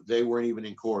 So they weren't even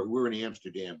in court. We were in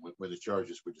Amsterdam when the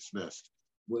charges were dismissed.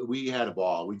 We had a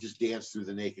ball. We just danced through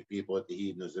the naked people at the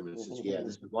Hedonism and said, yeah,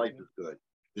 this is life is good.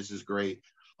 This is great.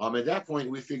 At that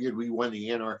point, we figured we won the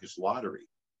anarchist lottery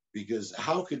because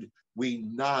how could we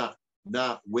not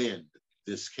win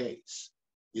this case?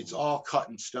 It's all cut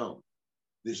in stone.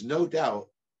 There's no doubt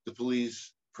the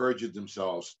police perjured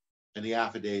themselves in the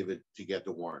affidavit to get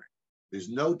the warrant. There's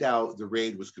no doubt the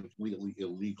raid was completely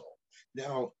illegal.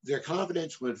 Now, their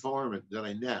confidential informant that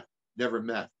I never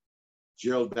met,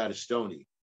 Gerald Battistoni,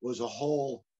 was a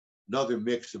whole another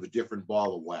mix of a different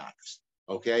ball of wax.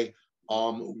 Okay.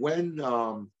 When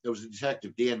there was a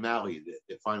detective, Dan Malley,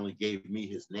 that finally gave me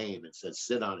his name and said,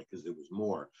 sit on it because there was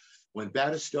more. When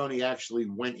Battistoni actually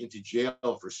went into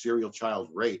jail for serial child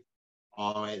rape,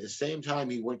 at the same time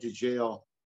he went to jail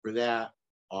for that,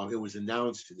 it was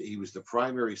announced that he was the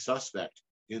primary suspect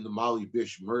in the Molly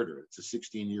Bish murder. It's a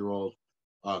 16-year-old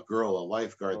girl, a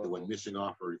lifeguard that went missing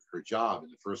off her job in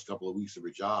the first couple of weeks of her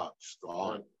job, just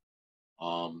gone.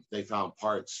 They found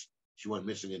parts. She went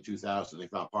missing in 2000. They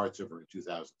found parts of her in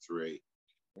 2003. It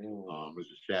was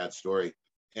a sad story.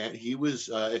 And he was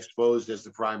exposed as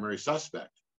the primary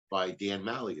suspect by Dan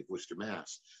Malley of Worcester,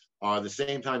 Mass. The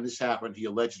same time this happened, he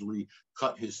allegedly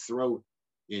cut his throat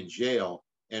in jail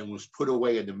and was put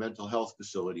away in the mental health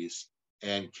facilities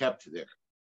and kept there.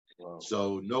 Wow.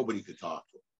 So nobody could talk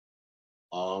to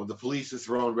him. The police have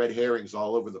thrown red herrings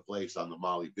all over the place on the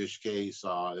Molly Bish case.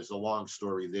 There's a long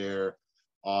story there.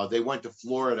 They went to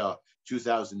Florida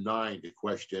 2009 to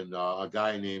question a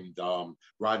guy named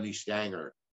Rodney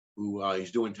Stanger, who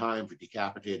he's doing time for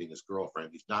decapitating his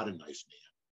girlfriend. He's not a nice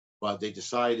man, but they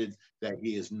decided that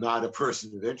he is not a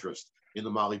person of interest in the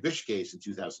Molly Bish case in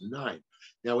 2009.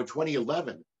 Now, in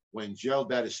 2011, when Gerald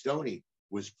Battistoni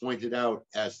was pointed out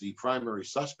as the primary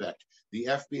suspect, the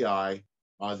FBI,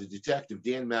 the detective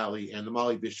Dan Malley, and the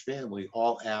Molly Bish family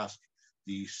all asked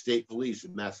the state police, the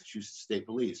Massachusetts State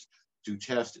Police, to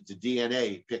test the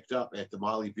DNA picked up at the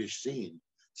Molly Bish scene,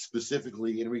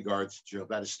 specifically in regards to Gerald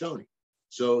Battistoni.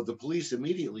 So the police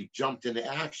immediately jumped into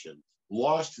action,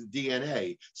 lost the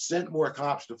DNA, sent more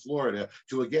cops to Florida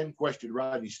to again question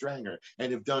Rodney Stanger,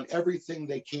 and have done everything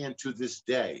they can to this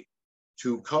day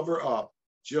to cover up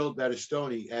Gerald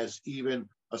Battistoni as even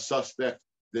a suspect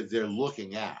that they're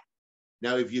looking at.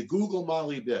 Now, if you Google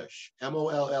Molly Bish,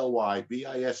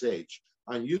 Mollybish,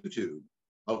 on YouTube,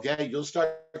 okay, you'll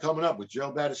start coming up with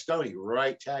Gerald Battistoni,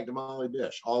 right, tagged to Molly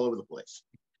Bish, all over the place.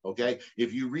 Okay,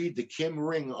 if you read the Kim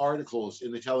Ring articles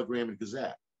in the Telegram and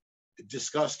Gazette,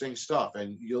 disgusting stuff,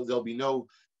 and there'll be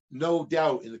no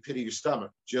doubt in the pit of your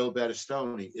stomach, Gerald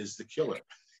Battistoni is the killer.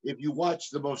 If you watch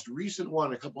the most recent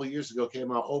one a couple of years ago,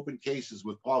 came out, Open Cases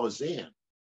with Paula Zahn,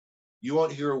 you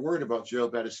won't hear a word about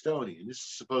Gerald Battistoni, and this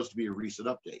is supposed to be a recent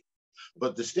update.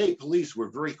 But the state police were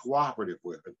very cooperative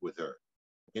with her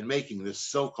in making this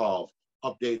so-called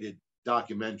updated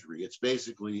documentary. It's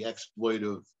basically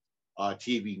exploitive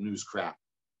TV news crap.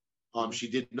 She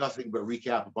did nothing but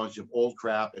recap a bunch of old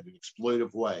crap in an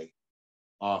exploitive way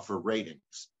for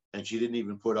ratings. And she didn't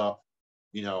even put up,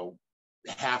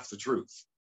 half the truth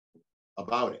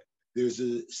about it. There's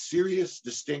a serious,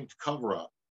 distinct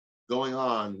cover-up going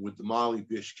on with the Molly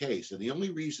Bish case. And the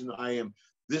only reason I am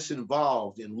this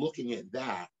involved in looking at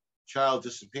that child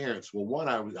disappearance, well,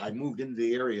 one, I moved into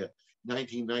the area in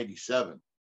 1997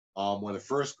 when the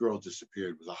first girl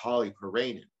disappeared was a Holly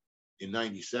Paranin. In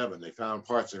 97, they found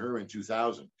parts of her in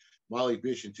 2000. Molly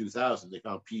Bish in 2000, they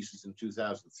found pieces in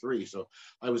 2003. So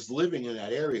I was living in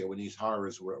that area when these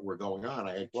horrors were going on.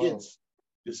 I had kids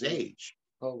this age.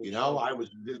 I was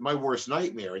my worst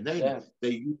nightmare. And then they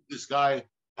used this guy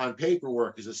on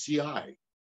paperwork as a CI,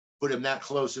 put him that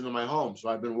close into my home. So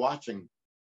I've been watching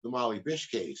the Molly Bish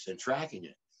case and tracking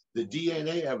it. The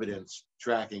DNA evidence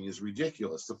tracking is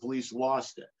ridiculous. The police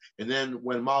lost it. And then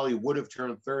when Molly would have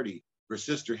turned 30, her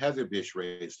sister Heather Bish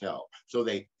raised hell. So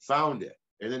they found it.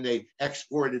 And then they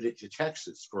exported it to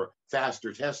Texas for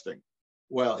faster testing.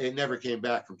 Well, it never came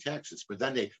back from Texas, but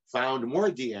then they found more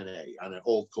DNA on an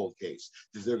old cold case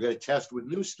because they're going to test with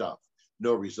new stuff.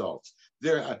 No results.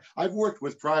 I've worked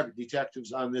with private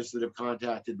detectives on this that have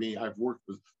contacted me. I've worked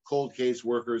with cold case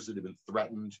workers that have been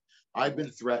threatened. I've been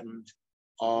threatened.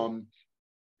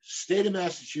 State of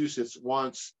Massachusetts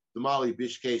wants the Molly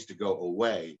Bish case to go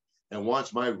away and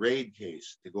wants my raid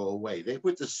case to go away. They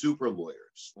put the super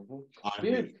lawyers on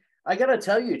me. I gotta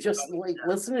tell you, just like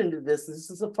listening to this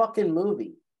is a fucking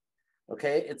movie.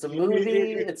 Okay, it's a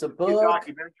movie, it's a book,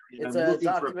 it's a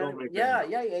documentary.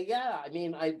 Yeah. I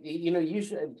mean,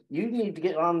 you need to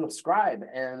get on the scribe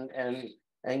and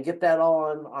get that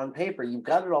all on paper. You've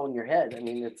got it all in your head. I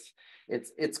mean,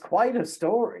 it's quite a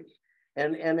story.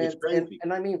 And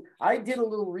I mean, I did a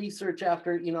little research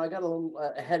after, I got a little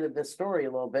ahead of this story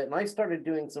a little bit, and I started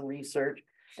doing some research.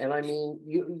 And I mean,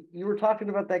 you were talking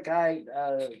about that guy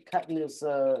cutting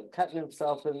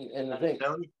himself in the thing.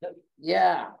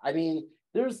 Yeah, I mean,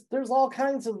 there's all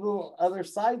kinds of little other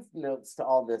side notes to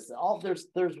all this.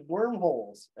 There's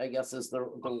wormholes, I guess, is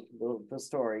the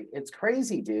story. It's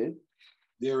crazy, dude.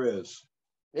 There is.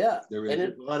 Yeah, there is.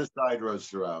 There's a lot of side roads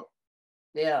throughout.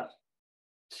 Yeah.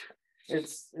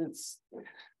 It's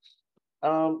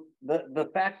the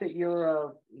fact that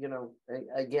you're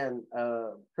again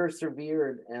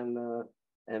persevered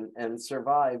and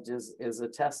survived is a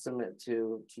testament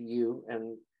to you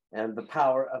and the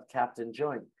power of Captain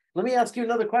Joint. Let me ask you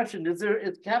another question.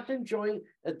 Is Captain Joint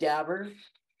a dabber?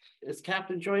 Is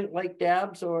Captain Joint like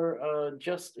dabs or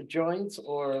just joints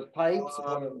or pipes?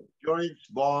 Or... Joints,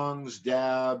 bongs,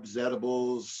 dabs,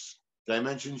 edibles. Did I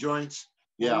mention joints?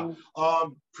 Yeah.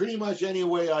 Pretty much any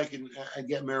way I can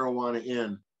get marijuana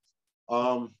in.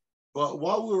 But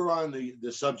while we were on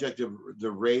the subject of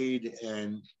the raid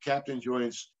and Captain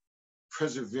Joint's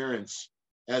perseverance,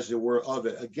 as it were, of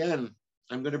it, again,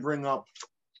 I'm going to bring up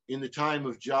in the time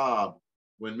of Job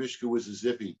when Mishka was a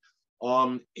zippy.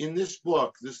 In this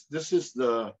book, this is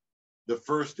the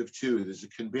first of two. There's a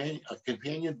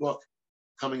companion book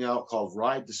coming out called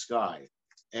Ride the Sky.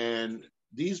 And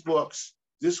these books,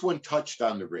 this one touched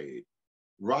on the raid.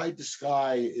 Ride the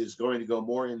Sky is going to go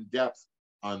more in depth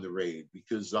on the raid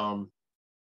because, well,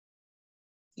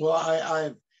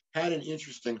 I've had an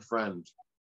interesting friend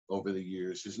over the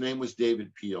years. His name was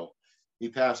David Peel. He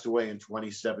passed away in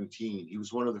 2017. He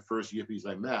was one of the first yippies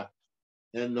I met.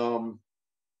 And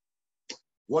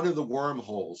one of the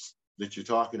wormholes that you're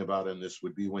talking about in this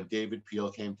would be when David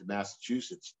Peel came to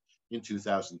Massachusetts in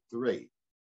 2003.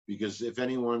 Because if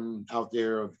anyone out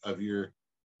there of your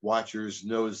watchers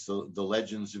knows the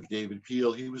legends of David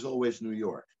Peel, he was always New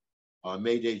York.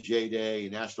 May Day, J Day,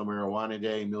 National Marijuana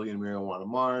Day, Million Marijuana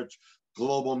March,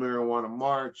 Global Marijuana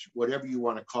March, whatever you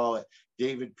want to call it,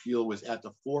 David Peel was at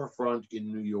the forefront in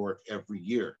New York every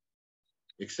year,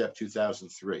 except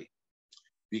 2003.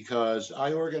 Because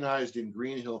I organized in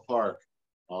Green Hill Park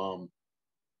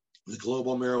the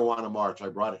Global Marijuana March. I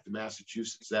brought it to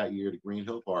Massachusetts that year to Green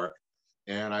Hill Park,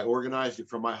 and I organized it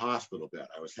from my hospital bed.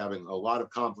 I was having a lot of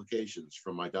complications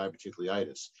from my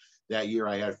diverticulitis. That year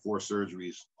I had 4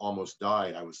 surgeries, almost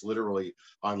died. I was literally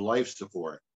on life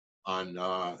support on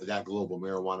that Global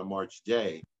Marijuana March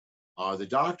day. The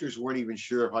doctors weren't even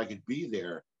sure if I could be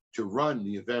there to run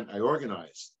the event I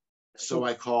organized. So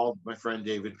I called my friend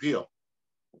David Peel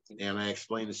and I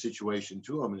explained the situation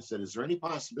to him and said, is there any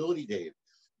possibility, Dave,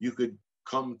 you could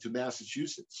come to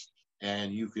Massachusetts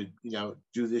and you could,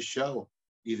 do this show,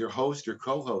 either host or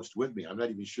co-host with me. I'm not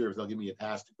even sure if they'll give me a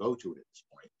pass to go to it at this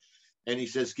point. And he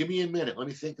says, give me a minute. Let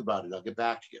me think about it. I'll get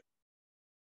back to you.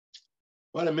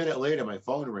 About a minute later, my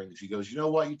phone rings. He goes, you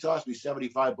know what? You tossed me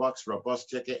 $75 for a bus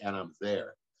ticket and I'm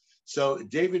there. So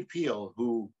David Peel,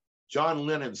 who John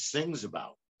Lennon sings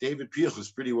about, David Peel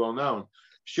is pretty well known,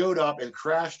 showed up and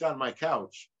crashed on my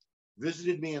couch,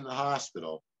 visited me in the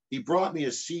hospital. He brought me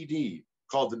a CD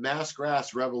called The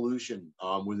Massgrass Revolution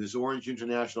with his Orange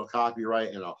International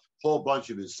copyright and a whole bunch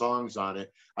of his songs on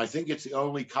it. I think it's the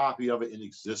only copy of it in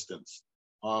existence.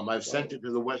 I've sent it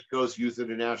to the West Coast Youth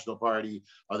International Party.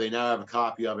 They now have a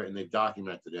copy of it and they've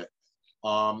documented it.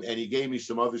 And he gave me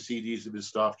some other CDs of his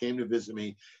stuff, came to visit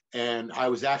me, and I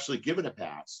was actually given a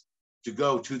pass to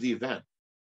go to the event.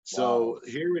 So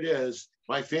here it is.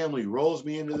 My family rolls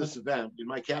me into this event in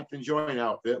my Captain Joint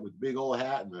outfit with the big old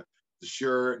hat and the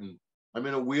shirt, and I'm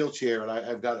in a wheelchair, and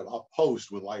I've got a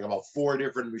post with like about 4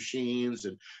 different machines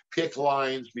and pick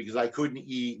lines because I couldn't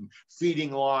eat, and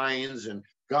feeding lines, and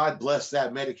God bless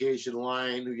that medication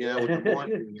line, with the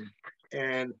morphine.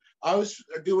 And I was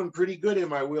doing pretty good in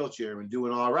my wheelchair and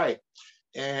doing all right.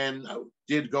 And I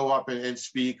did go up and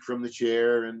speak from the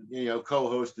chair and,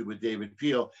 co-hosted with David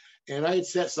Peel. And I had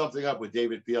set something up with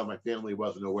David Peel my family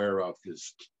wasn't aware of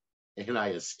because I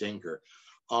a stinker.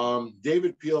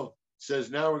 David Peel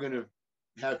says, now we're going to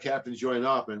have Captain join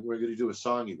up and we're going to do a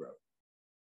song he wrote.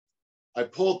 I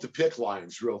pulled the pick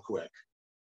lines real quick.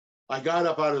 I got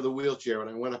up out of the wheelchair and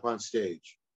I went up on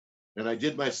stage and I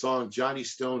did my song, Johnny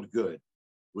Stoned Good,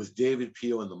 with David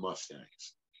Peel and the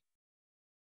Mustangs.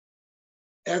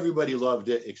 Everybody loved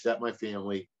it except my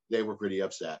family. They were pretty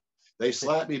upset. They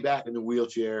slapped me back in the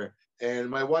wheelchair, and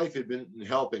my wife had been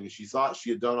helping. She thought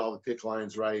she had done all the pick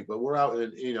lines right, but we're out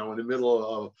in, in the middle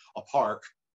of a park.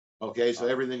 Okay, so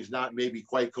everything's not maybe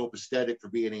quite copacetic for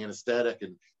being anesthetic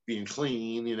and being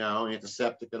clean,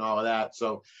 antiseptic and all of that.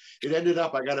 So it ended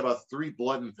up, I got about 3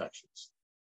 blood infections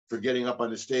for getting up on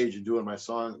the stage and doing my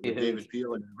song with David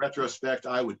Peel. And in retrospect,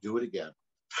 I would do it again.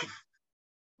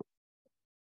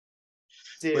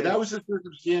 But that was the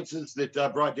circumstances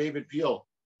that brought David Peel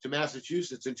to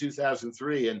Massachusetts in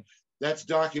 2003. And that's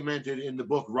documented in the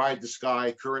book, Ride the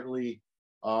Sky, currently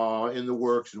in the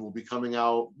works and will be coming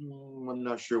out, I'm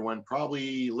not sure when,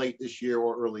 probably late this year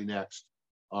or early next.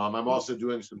 I'm also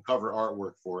doing some cover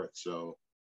artwork for it. So,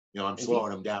 I'm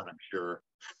slowing them down, I'm sure.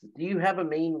 Do you have a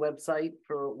main website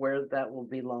for where that will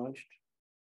be launched?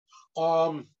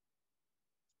 I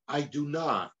do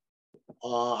not.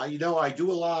 I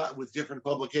do a lot with different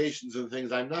publications and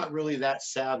things. I'm not really that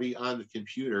savvy on the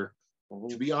computer.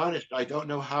 To be honest, I don't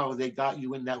know how they got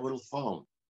you in that little phone.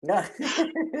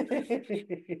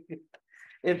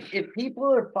 If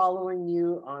people are following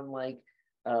you on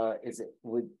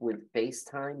would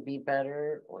FaceTime be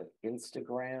better, or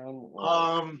Instagram,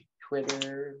 or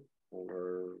Twitter,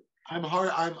 or I'm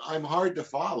hard to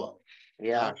follow.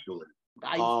 Yeah. Actually.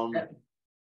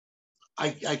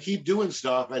 I, I keep doing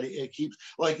stuff, and it keeps,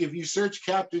 like, if you search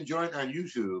Captain Joint on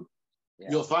YouTube,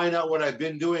 you'll find out what I've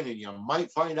been doing, and you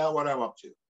might find out what I'm up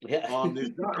to. yeah.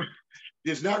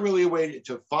 There's not really a way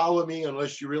to follow me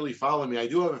unless you really follow me. I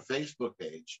do have a Facebook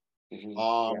page.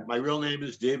 My real name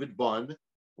is David Bunn.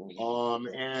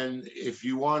 And if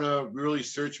you want to really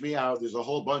search me out, there's a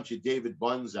whole bunch of David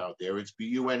Bunns out there. It's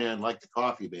BUNN, like the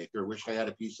coffee maker. Wish I had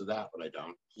a piece of that, but I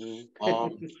don't.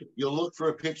 You'll look for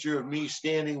a picture of me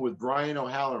standing with Brian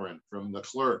O'Halloran from the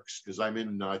Clerks, because I'm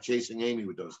in Chasing Amy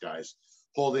with those guys,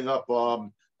 holding up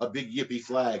a big yippee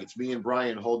flag. It's me and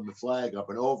Brian holding the flag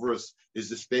up, and over us is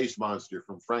the space monster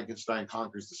from Frankenstein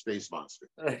Conquers the Space Monster.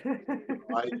 It's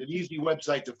an easy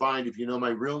website to find if you know my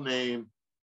real name.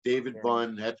 David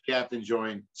Bunn, that's Captain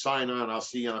Joint. Sign on. I'll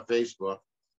see you on Facebook.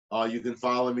 You can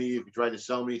follow me. If you try to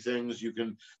sell me things, you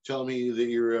can tell me that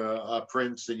you're a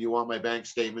prince and you want my bank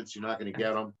statements. You're not going to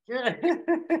get them.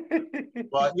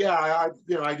 But yeah, I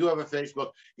do have a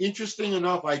Facebook. Interesting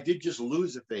enough, I did just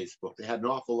lose a Facebook. They had an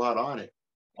awful lot on it.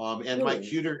 And my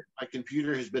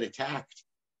computer has been attacked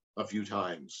a few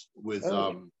times with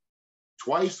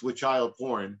twice with child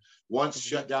porn. Once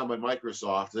shut down by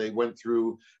Microsoft. They went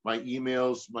through my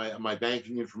emails, my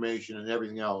banking information, and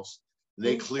everything else.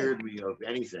 They cleared me of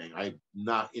anything. I'm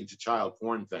not into child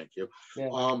porn, thank you.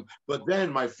 But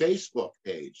then my Facebook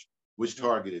page was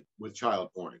targeted with child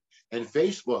porn, and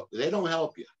Facebook, they don't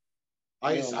help you.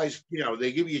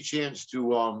 They give you a chance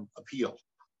to appeal.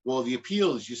 Well, the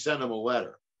appeal is you send them a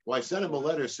letter. Well, I sent them a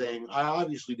letter saying, I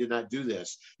obviously did not do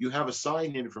this. You have a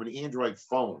sign in from an Android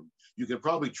phone. You can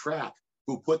probably track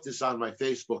who put this on my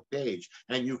Facebook page,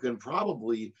 and you can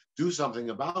probably do something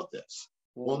about this.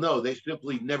 Well, no, they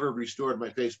simply never restored my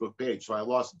Facebook page. So I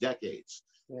lost decades.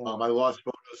 I lost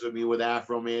photos of me with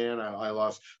Afro Man. I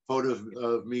lost photos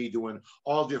of me doing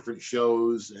all different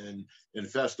shows and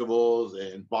festivals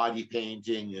and body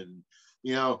painting. And,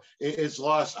 it's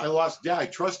lost. I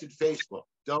trusted Facebook.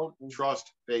 Don't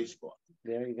trust Facebook.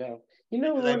 There you go. You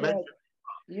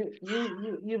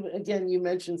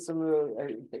mentioned some of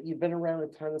you've been around a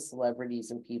ton of celebrities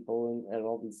and people and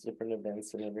all these different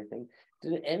events and everything.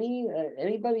 Did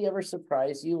anybody ever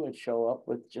surprise you and show up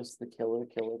with just the killer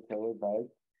bug?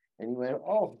 And you went,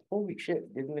 oh, holy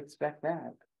shit, didn't expect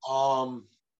that.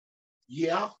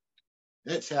 Yeah,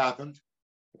 it's happened.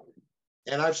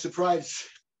 And I've surprised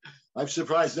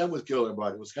them with killer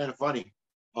bud. It was kind of funny.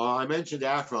 I mentioned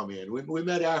Afro Man. We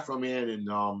met Afro Man in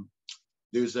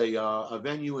there's a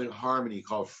venue in Harmony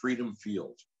called Freedom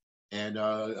Field, and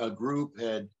a group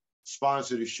had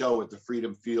sponsored a show at the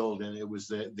Freedom Field, and it was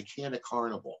the Canna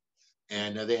Carnival,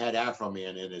 and they had Afro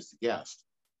Man in as the guest.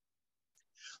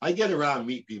 I get around and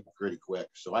meet people pretty quick,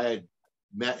 so I had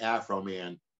met Afro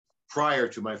Man prior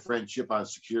to my friend Chip on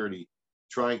security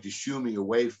trying to shoo me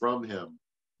away from him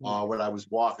when I was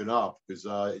walking up, because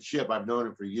Chip, I've known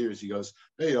him for years. He goes,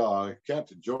 hey,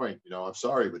 Captain Joint, I'm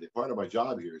sorry, but part of my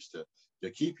job here is to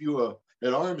keep you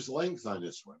at arm's length on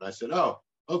this one. I said, oh,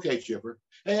 okay, Chipper.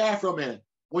 Hey, Afro Man,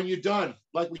 when you're done,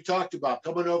 like we talked about,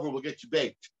 coming over, we'll get you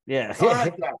baked. Yeah. All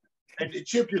right, Captain. And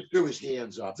Chip just threw his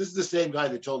hands off. This is the same guy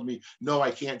that told me, no,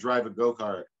 I can't drive a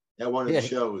go-kart at one of the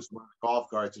shows, one of the golf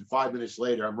carts. And 5 minutes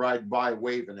later, I'm riding by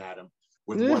waving at him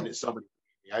with one that somebody,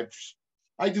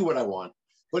 I do what I want.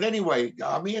 But anyway,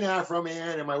 me and Afro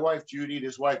Man and my wife, Judy,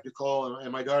 his wife, Nicole,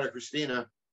 and my daughter, Christina,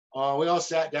 we all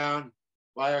sat down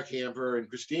by our camper, and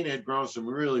Christina had grown some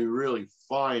really, really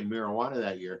fine marijuana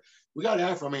that year. We got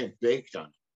Afro Man baked on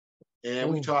it,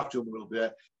 and we talked to him a little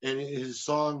bit, and his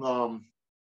song,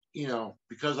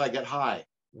 Because I Get High,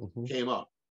 came up,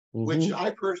 which I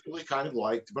personally kind of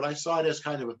liked, but I saw it as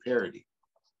kind of a parody.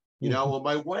 Well,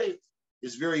 my wife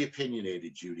is very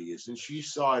opinionated, Judy is, and she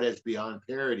saw it as beyond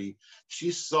parody.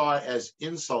 She saw it as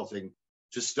insulting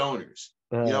to stoners.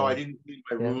 I didn't clean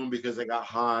my room because I got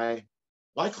high.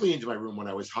 Well, I cleaned my room when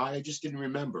I was high. I just didn't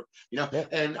remember,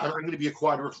 and I'm going to be a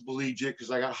quadriplegic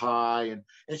because I got high.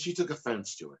 And she took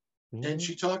offense to it. And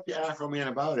she talked to Afro Man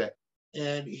about it,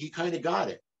 and he kind of got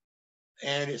it.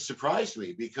 And it surprised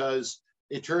me because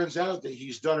it turns out that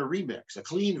he's done a remix, a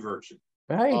clean version.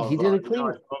 Right, he did a clean.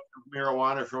 I smoked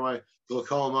marijuana for my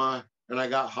glaucoma, and I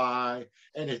got high.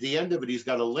 And at the end of it, he's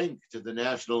got a link to the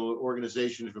National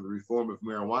Organization for the Reform of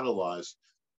Marijuana Laws,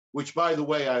 which, by the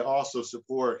way, I also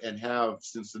support and have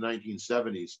since the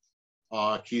 1970s.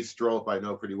 Keith Strope, I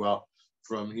know pretty well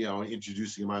from,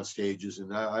 introducing him on stages,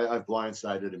 and I've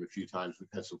blindsided him a few times. We've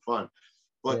had some fun.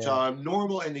 But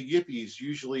Normal and the Yippies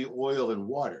usually oil and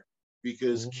water,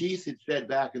 because Keith had said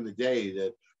back in the day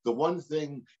that the one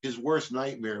thing, his worst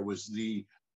nightmare was the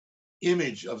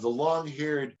image of the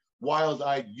long-haired,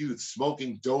 wild-eyed youth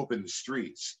smoking dope in the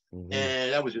streets.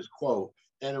 And that was his quote.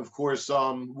 And of course,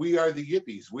 we are the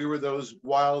yippies. We were those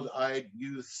wild-eyed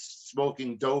youth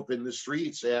smoking dope in the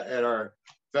streets at our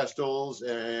festivals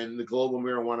and the Global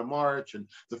Marijuana March and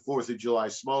the 4th of July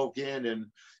smoking and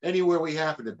anywhere we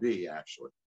happen to be,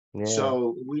 actually. Yeah.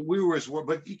 So we were as well,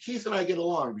 but Keith and I get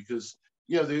along because,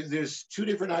 you know, there's two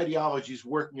different ideologies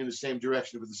working in the same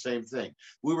direction for the same thing.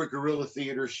 We were guerrilla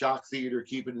theater, shock theater,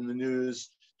 keep it in the news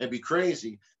and be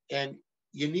crazy. And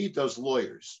you need those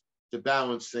lawyers to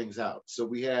balance things out. So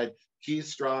we had Keith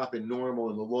Strop and Normal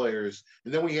and the lawyers,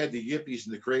 and then we had the yippies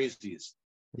and the crazies,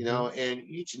 you know, and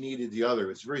each needed the other.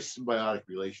 It's a very symbiotic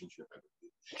relationship.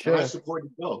 Sure. And I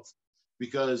supported both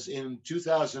because in the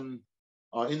 2000s,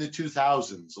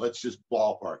 let's just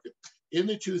ballpark it. In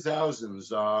the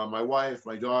 2000s, my wife,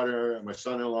 my daughter, my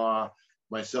son-in-law,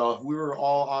 myself, we were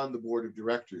all on the board of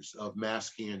directors of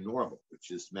MassCan NORML,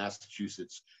 which is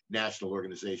Massachusetts National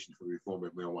Organization for the Reform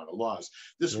of Marijuana Laws.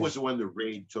 This was when the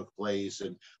raid took place,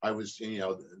 and I was, you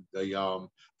know, the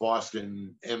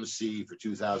Boston MC for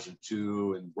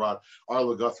 2002, and brought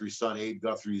Arlo Guthrie's son, Abe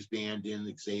Guthrie's band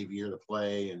in, Xavier, to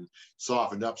play, and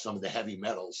softened up some of the heavy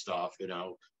metal stuff, you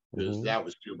know, because that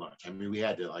was too much. I mean, we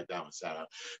had to like balance that out.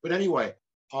 But anyway,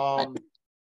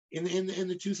 in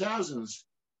the 2000s,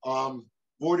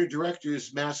 board of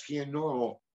directors, MassCan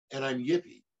NORML, and I'm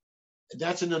yippie.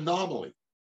 That's an anomaly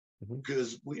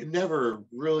because we never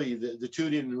really, the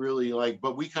two didn't really like,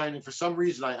 but we kind of, for some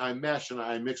reason, I mesh and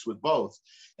I mix with both.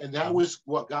 And that was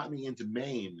what got me into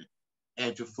Maine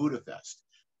and to Foodafest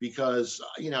because,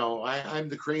 you know, I'm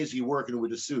the crazy working with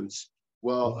the suits.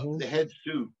 Well, the head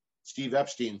suit, Steve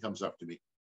Epstein, comes up to me.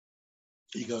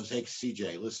 He goes, "Hey,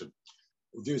 CJ, listen,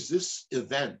 there's this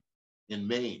event in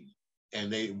Maine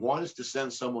and they want us to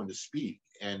send someone to speak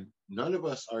and none of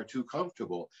us are too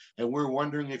comfortable. And we're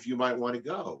wondering if you might want to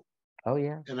go." Oh,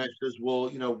 yeah. And I says, "Well,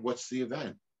 you know, what's the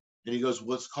event?" And he goes,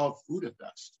 "Well, it's called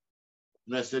Foodafest."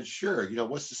 And I said, "Sure. You know,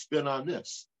 what's the spin on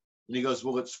this?" And he goes,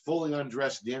 "Well, it's fully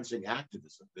undressed dancing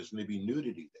activism. There's going to be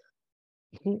nudity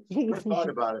there." I thought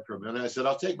about it for a minute. I said,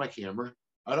 "I'll take my camera.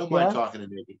 I don't mind talking to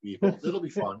naked people. It'll be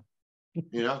fun."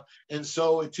 You know? And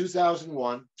so in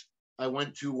 2001, I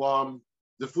went to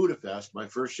the Foodafest, my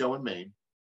first show in Maine.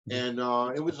 And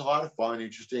it was a lot of fun,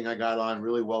 interesting. I got on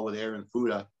really well with Aaron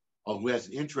Fuda, who has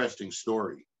an interesting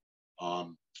story.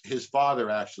 His father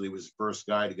actually was the first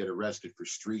guy to get arrested for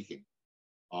streaking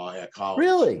at college.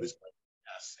 Really?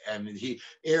 Yes. And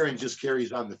Aaron just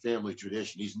carries on the family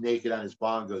tradition. He's naked on his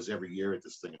bongos every year at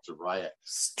this thing. It's a riot.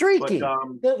 Streaking.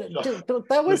 But,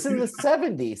 that was in the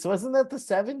 70s. Wasn't that the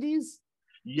 70s?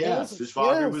 Yes, his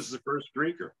father was the first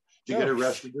streaker to get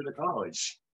arrested in a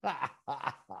college.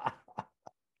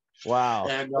 Wow.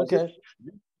 And okay. this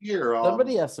year,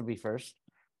 somebody has to be first.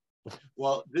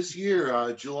 Well, this year,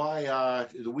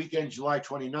 the weekend, July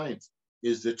 29th,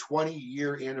 is the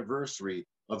 20-year anniversary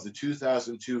of the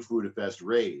 2002 Foodafest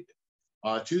raid.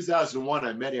 2001,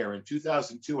 I met Aaron.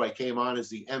 2002, I came on as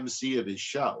the MC of his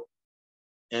show,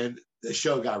 and the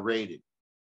show got raided.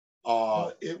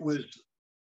 It was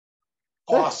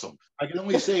awesome. I can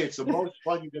only say it's the most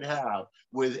fun you can have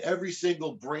with every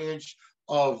single branch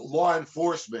of law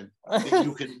enforcement that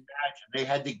you can imagine. They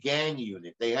had the gang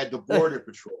unit. They had the border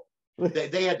patrol.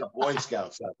 They had the Boy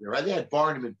Scouts out there. Right? They had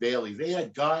Barnum and Bailey. They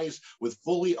had guys with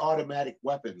fully automatic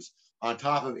weapons on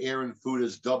top of Aaron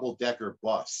Fuda's double-decker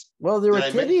bus. Well, there were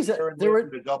titties. There were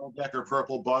the double-decker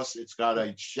purple bus. It's got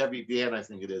a Chevy van, I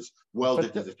think it is,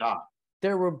 welded to the top.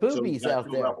 There were boobies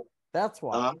out there. Levels. That's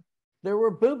why. There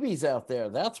were boobies out there.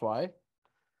 That's why.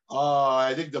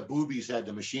 I think the boobies had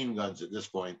the machine guns at this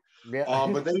point. Yeah.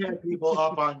 But they had people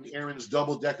up on Aaron's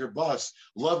double-decker bus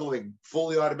leveling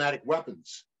fully automatic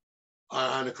weapons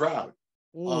on the crowd.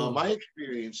 My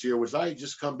experience here was I had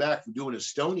just come back from doing a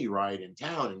Stony ride in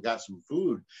town and got some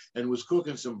food and was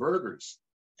cooking some burgers.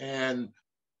 And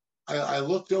I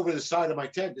looked over the side of my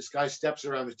tent. This guy steps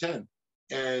around the tent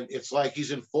and it's like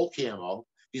he's in full camo.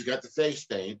 He's got the face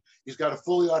paint. He's got a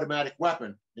fully automatic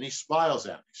weapon and he smiles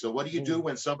at me. So what do you do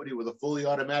when somebody with a fully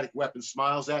automatic weapon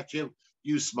smiles at you?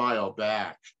 You smile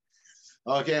back.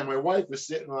 Okay, my wife was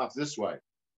sitting off this way.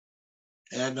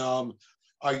 And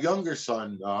our younger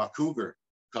son, Cougar,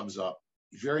 comes up,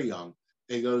 very young.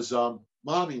 He goes,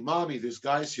 Mommy, there's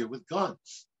guys here with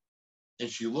guns. And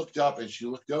she looked up and she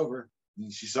looked over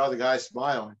and she saw the guy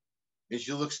smiling. And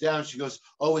she looks down, she goes,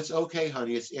 "Oh, it's okay,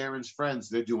 honey. It's Aaron's friends.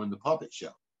 They're doing the puppet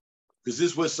show." Because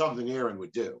this was something Aaron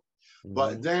would do.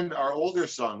 But then our older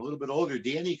son, a little bit older,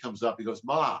 Danny, comes up. He goes,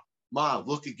 Ma,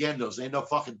 look again. Those ain't no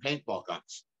fucking paintball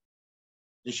guns.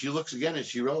 And she looks again and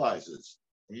she realizes,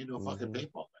 there ain't no fucking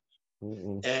paintball guns.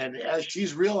 And as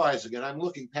she's realizing it, I'm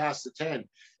looking past the tent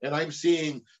and I'm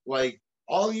seeing like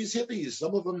all these hippies,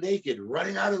 some of them naked,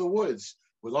 running out of the woods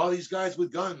with all these guys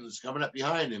with guns coming up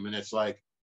behind him. And it's like,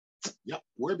 yep,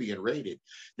 we're being raided.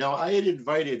 Now, I had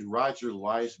invited Roger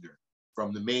Leisner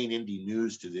from the main indie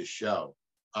news to this show.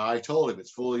 I told him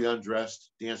it's fully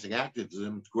undressed dancing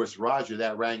activism. Of course, Roger,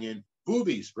 that rang in,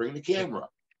 boobies, bring the camera.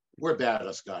 We're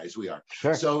badass guys, we are.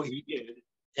 Sure. So he did.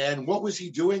 And what was he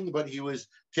doing? But he was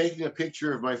taking a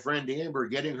picture of my friend Amber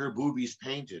getting her boobies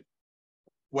painted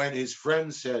when his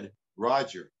friend said,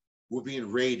 Roger, we're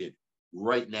being raided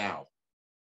right now.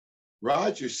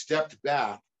 Roger stepped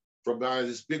back from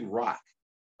this big rock,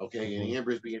 okay, and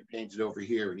Amber's being painted over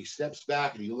here, and he steps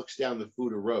back and he looks down the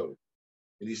Hooter Road,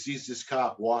 and he sees this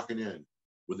cop walking in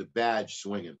with a badge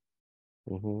swinging.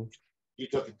 He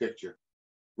took a picture.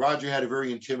 Roger had a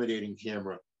very intimidating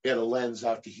camera. He had a lens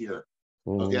out to here,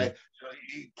 okay? So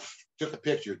he took a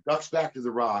picture, ducks back to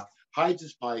the rock, hides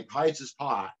his pipe, hides his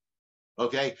pot,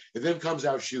 okay, and then comes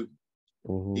out shooting.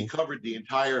 He covered the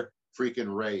entire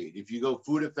freaking raid. If you go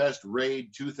Fuda Fest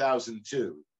Raid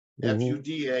 2002,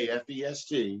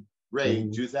 FUDAFEST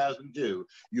Raid 2002,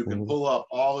 you can pull up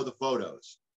all of the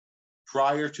photos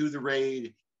prior to the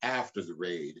raid, after the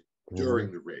raid,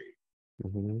 during the raid.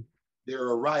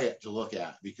 They're a riot to look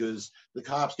at because the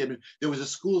cops came in. There was a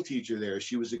school teacher there.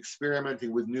 She was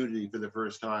experimenting with nudity for the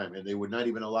first time, and they would not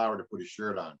even allow her to put a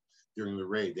shirt on during the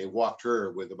raid. They walked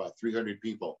her with about 300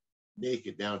 people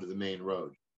naked down to the main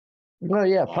road. Well,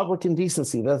 yeah, public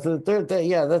indecency. That's what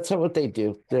they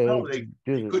do. No, they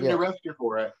couldn't arrest her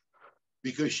for it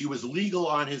because she was legal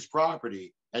on his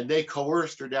property, and they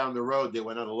coerced her down the road. They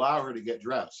would not allow her to get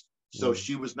dressed, so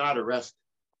she was not arrested.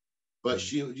 But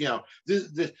she, you know,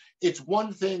 it's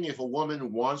one thing if a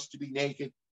woman wants to be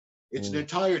naked. It's an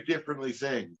entire differently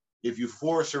thing if you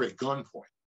force her at gunpoint.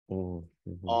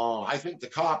 I think the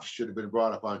cops should have been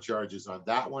brought up on charges on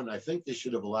that one. I think they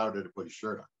should have allowed her to put a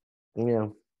shirt on. Yeah.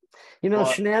 You know,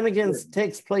 shenanigans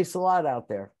takes place a lot out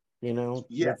there, you know.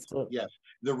 Yes, yes.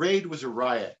 The raid was a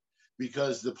riot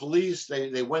because the police,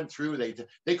 they went through,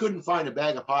 they couldn't find a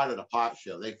bag of pot at a pot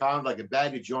show. They found like a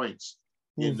bag of joints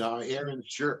in Aaron's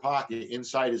shirt pocket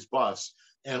inside his bus,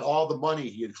 and all the money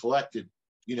he had collected,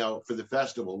 you know, for the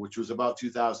festival, which was about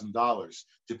 $2,000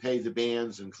 to pay the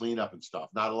bands and cleanup and stuff.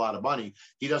 Not a lot of money.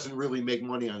 He doesn't really make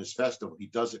money on his festival. He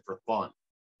does it for fun.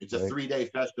 It's a 3-day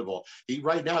festival.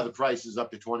 Right now the price is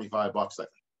up to $25, I think.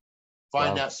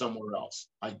 Find that somewhere else.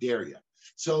 I dare you.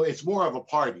 So it's more of a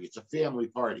party. It's a family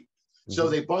party. So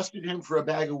they busted him for a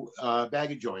bag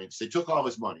of joints. They took all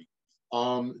his money.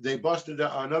 They busted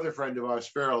another friend of ours,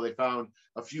 Farrell. They found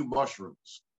a few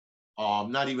mushrooms,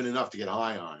 not even enough to get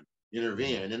high on, in her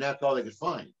van, and that's all they could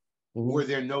find. Were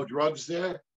there no drugs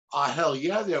there? Hell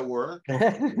yeah, there were.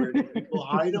 Where did people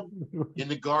hide them? In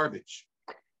the garbage.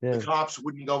 The cops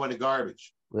wouldn't go in the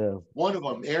garbage. One of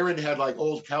them, Aaron had like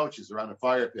old couches around the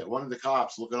fire pit. One of the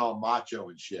cops looking all macho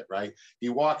and shit, right? He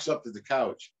walks up to the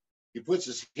couch. He puts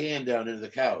his hand down into the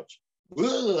couch.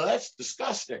 Ugh, that's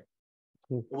disgusting.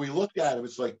 We looked at him.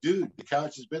 It's like, dude, the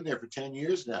couch has been there for 10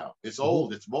 years now. It's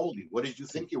old. It's moldy. What did you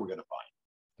think you were going to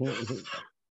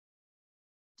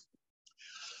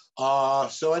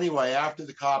find? So anyway, after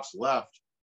the cops left,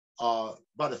 about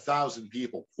 1,000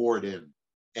 people poured in.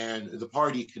 And the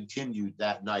party continued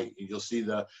that night. And you'll see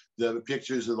the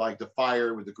pictures of like the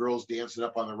fire with the girls dancing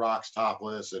up on the rocks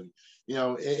topless. And, you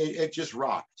know, it just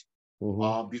rocked.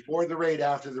 Before the raid,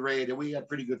 after the raid, and we had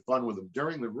pretty good fun with them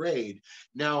during the raid.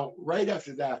 Now, right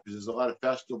after that, because there's a lot of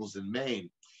festivals in Maine,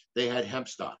 they had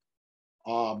Hempstock.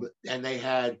 And they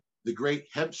had the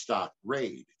Great Hempstock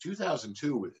Raid.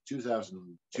 2002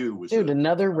 was Dude,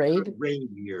 another raid? Raid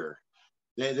year.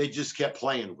 They just kept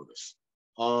playing with us.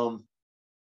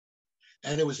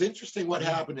 And it was interesting what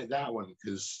happened at that one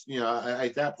because, you know,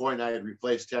 at that point I had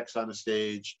replaced Tex on the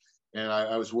stage and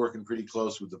I was working pretty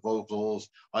close with the vocals.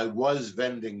 I was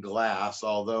vending glass,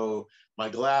 although my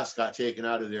glass got taken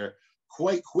out of there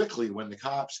quite quickly when the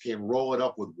cops came rolling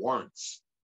up with warrants.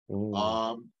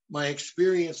 My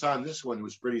experience on this one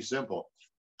was pretty simple.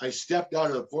 I stepped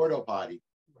out of the porta potty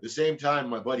the same time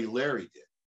my buddy Larry did.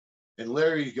 And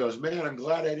Larry goes, man, I'm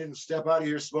glad I didn't step out of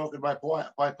here smoking my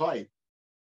pipe.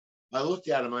 I looked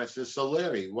at him, I said, so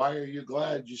Larry, why are you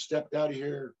glad you stepped out of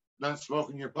here not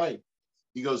smoking your pipe?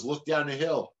 He goes, look down the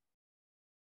hill.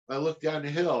 I looked down the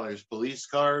hill, there's police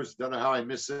cars, don't know how I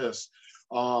missed this.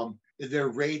 They're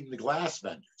raiding the glass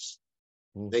vendors.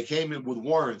 They came in with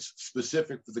warrants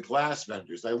specific for the glass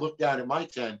vendors. I looked down at my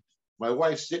tent, my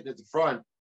wife's sitting at the front,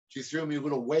 she threw me a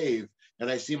little wave,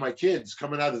 and I see my kids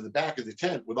coming out of the back of the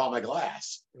tent with all my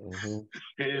glass.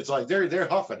 It's like, they're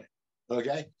huffing it,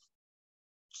 okay?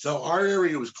 So our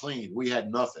area was clean. We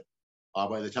had nothing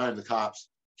by the time the cops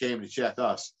came to check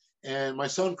us. And my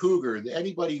son Cougar,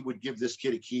 anybody would give this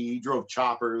kid a key. He drove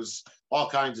choppers, all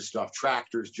kinds of stuff,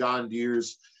 tractors, John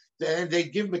Deeres. And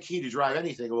they'd give him a key to drive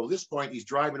anything. Well, at this point, he's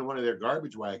driving one of their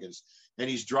garbage wagons, and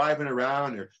he's driving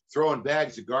around or throwing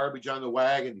bags of garbage on the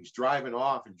wagon. He's driving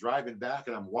off and driving back,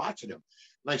 and I'm watching him.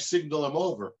 And I signal him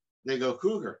over. They go,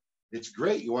 Cougar, it's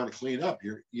great. You want to clean up.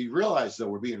 You realize, though,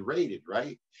 we're being raided,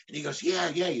 right? And he goes, yeah.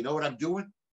 You know what I'm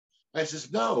doing? I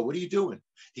says, no, what are you doing?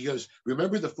 He goes,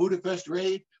 remember the Food Fest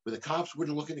raid where the cops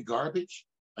wouldn't look in the garbage?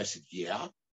 I said, yeah.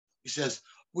 He says,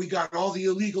 we got all the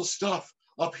illegal stuff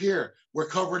up here. We're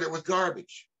covering it with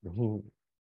garbage.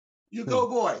 You go,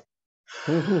 boy.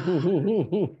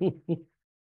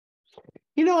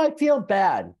 I feel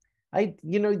bad.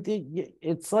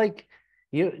 It's like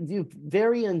you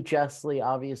very unjustly,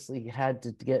 obviously, had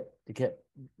to get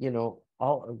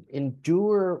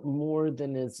endure more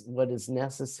than what is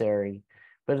necessary,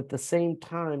 but at the same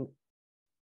time,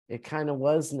 it kind of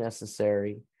was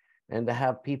necessary, and to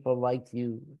have people like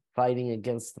you fighting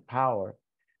against the power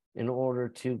in order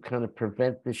to kind of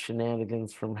prevent the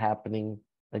shenanigans from happening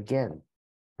again,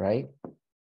 right?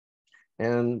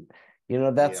 And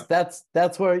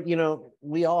that's where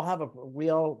we all have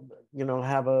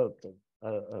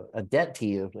a debt to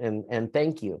you, and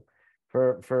thank you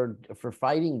for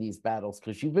fighting these battles,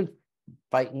 because you've been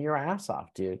fighting your ass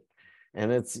off, dude.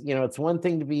 And it's one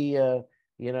thing to be the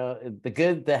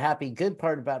happy good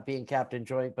part about being Captain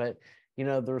Joint, but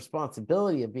the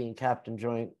responsibility of being Captain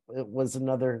Joint, it was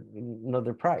another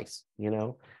price,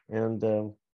 and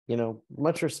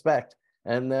much respect,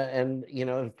 and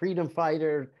freedom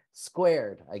fighter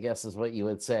squared, I guess is what you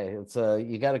would say. It's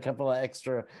you got a couple of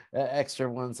extra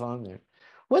ones on there.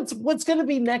 What's going to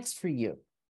be next for you?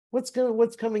 What's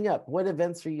coming up? What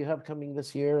events do you have coming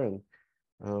this year? And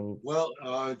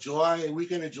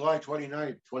weekend of July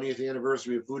 29th, 20th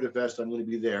anniversary of Food Fest, I'm going to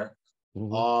be there.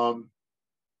 Mm-hmm.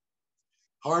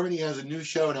 Harmony has a new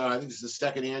show now. I think it's the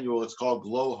second annual. It's called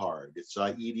Glow Hard. It's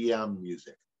EDM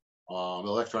music,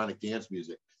 electronic dance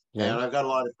music. Yeah. And I've got a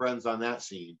lot of friends on that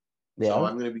scene. Yeah. So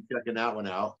I'm going to be checking that one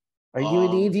out. Are you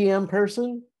an EDM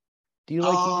person? Do you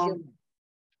like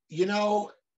EDM?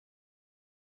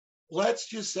 Let's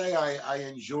just say I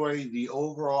enjoy the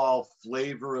overall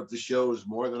flavor of the shows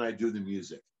more than I do the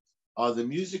music. The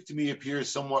music to me appears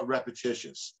somewhat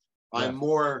repetitious. Yeah. I'm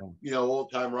more,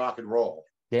 old time rock and roll.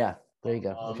 Yeah, there you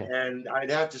go. Okay. And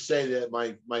I'd have to say that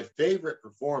my favorite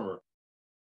performer,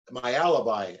 my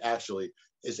alibi actually,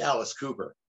 is Alice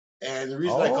Cooper. And the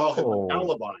reason I call him an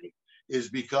alibi is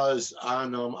because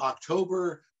on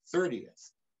October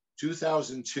 30th,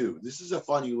 2002, this is a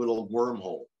funny little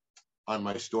wormhole on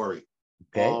my story.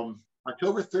 Okay.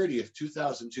 October 30th,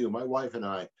 2002, my wife and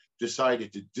I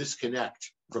decided to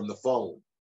disconnect from the phone,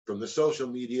 from the social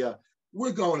media.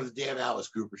 We're going to the damn Alice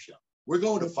Cooper show. We're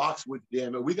going to Foxwoods,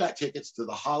 damn it. We got tickets to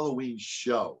the Halloween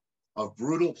show of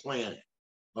Brutal Planet.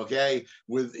 Okay,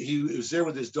 he was there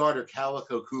with his daughter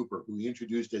Calico Cooper, who he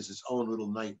introduced as his own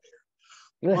little nightmare.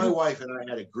 My wife and I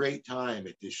had a great time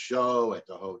at this show, at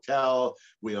the hotel.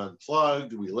 We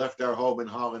unplugged. We left our home in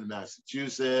Holland,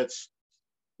 Massachusetts.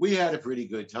 We had a pretty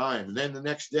good time. And then the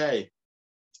next day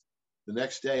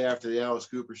after the Alice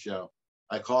Cooper show,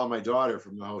 I called my daughter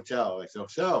from the hotel. I said,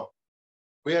 so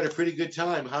we had a pretty good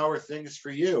time. How are things for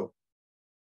you?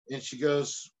 And she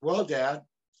goes, well, Dad,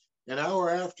 an hour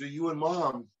after you and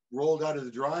Mom rolled out of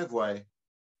the driveway,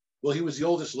 well, he was the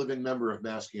oldest living member of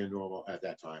Mass Normal at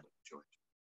that time.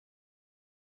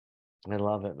 I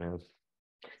love it, man.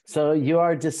 So you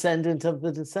are a descendant of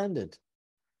the descendant.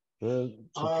 The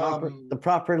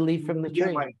proper leaf from the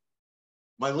tree.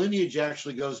 My lineage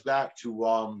actually goes back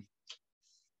to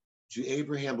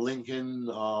Abraham Lincoln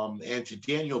and to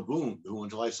Daniel Boone, who,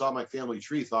 until I saw my family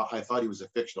tree, I thought he was a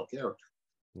fictional character.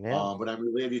 Yeah. But I'm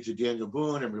related to Daniel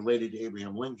Boone. I'm related to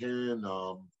Abraham Lincoln.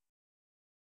 I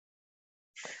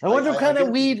wonder what kind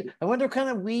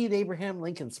of weed Abraham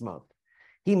Lincoln smoked.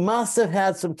 He must have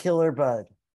had some killer bud.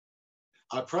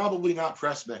 Probably not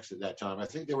press mix at that time. I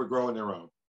think they were growing their own.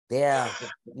 Yeah.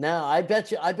 No, I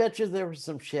bet you there was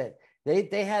some shit.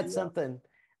 They had something.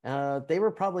 They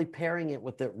were probably pairing it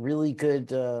with a really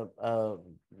good a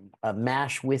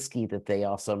mash whiskey that they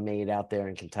also made out there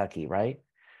in Kentucky, right?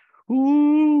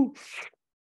 Ooh.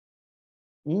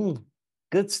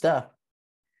 Good stuff.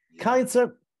 Yeah. Kind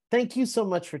sir, thank you so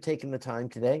much for taking the time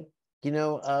today.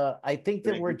 I think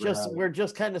that we're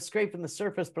just kind of scraping the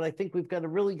surface, but I think we've got a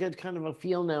really good kind of a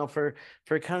feel now for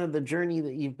kind of the journey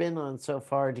that you've been on so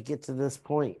far to get to this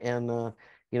point. And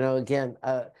again,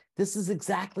 this is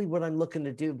exactly what I'm looking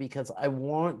to do, because I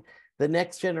want the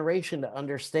next generation to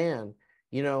understand,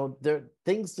 you know,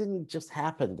 things didn't just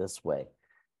happen this way.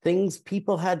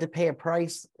 People had to pay a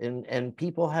price, and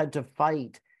people had to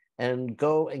fight and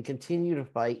go and continue to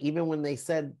fight, even when they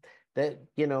said that,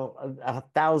 you know, a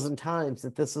thousand times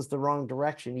that this is the wrong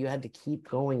direction. You had to keep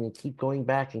going and keep going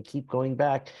back and keep going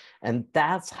back. And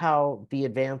that's how the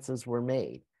advances were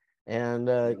made. And,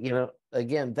 you know,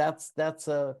 again, that's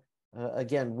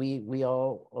again, we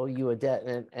all owe you a debt,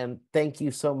 and thank you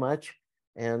so much.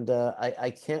 And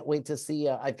I can't wait to see.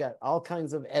 I've got all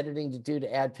kinds of editing to do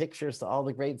to add pictures to all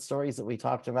the great stories that we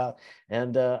talked about.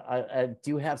 And I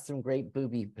do have some great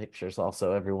booby pictures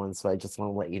also, everyone. So I just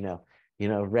want to let you know. You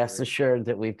know, rest assured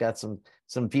that we've got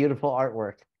some beautiful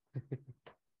artwork.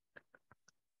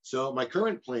 So my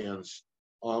current plans,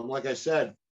 like I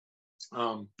said,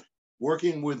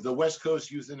 working with the West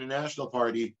Coast Youth International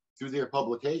Party through their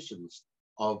publications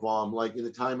of like in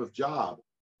the time of job,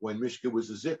 when Michigan was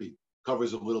a zippy,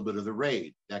 covers a little bit of the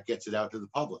raid. That gets it out to the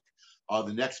public.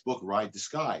 The next book, Ride the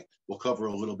Sky, will cover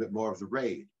a little bit more of the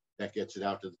raid. That gets it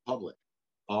out to the public.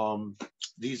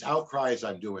 These outcries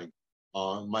I'm doing,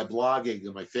 my blogging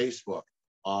and my Facebook,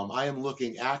 I am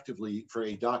looking actively for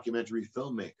a documentary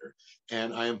filmmaker,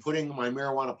 and I am putting my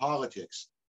marijuana politics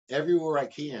everywhere I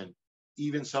can,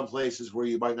 even some places where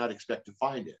you might not expect to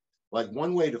find it. Like,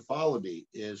 one way to follow me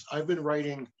is I've been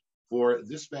writing for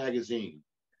this magazine.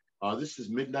 This is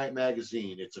Midnight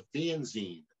Magazine. It's a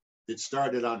fanzine that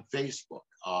started on Facebook.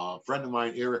 A friend of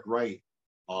mine, Eric Wright,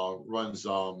 runs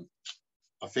a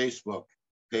Facebook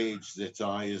page that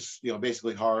is, you know,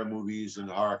 basically horror movies and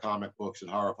horror comic books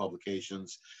and horror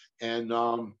publications. And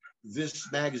this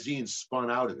magazine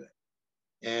spun out of it.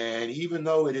 And even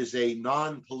though it is a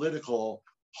non-political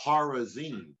horror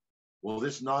zine, well,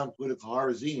 this non-political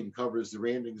horror zine covers the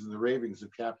rantings and the ravings of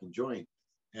Captain Joint.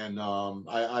 And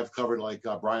I've covered like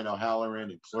Brian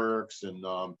O'Halloran and Clerks and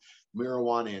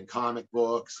marijuana and comic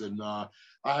books. And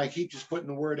I keep just putting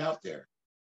the word out there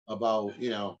about,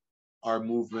 you know, our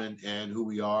movement and who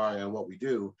we are and what we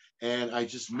do. And I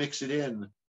just mix it in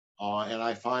and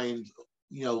I find,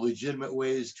 you know, legitimate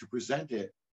ways to present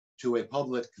it to a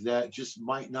public that just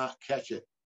might not catch it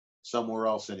somewhere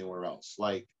else, anywhere else.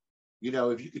 Like, you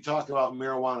know, if you could talk about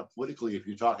marijuana politically, if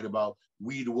you're talking about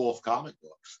Weed Wolf comic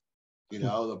books, you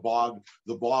know,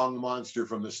 the bong monster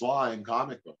from the slime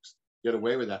comic books, get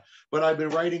away with that. But I've been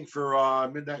writing for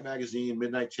Midnight Magazine,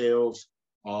 Midnight Tales.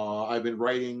 I've been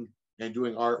writing and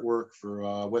doing artwork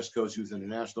for West Coast Youth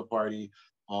International Party.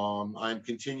 I'm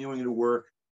continuing to work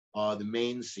the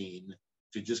main scene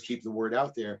to just keep the word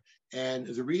out there. And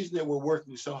the reason that we're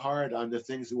working so hard on the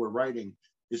things that we're writing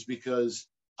is because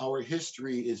our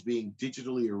history is being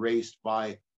digitally erased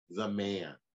by the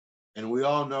man. And we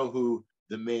all know who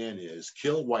the man is.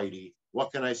 Kill Whitey.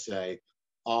 What can I say?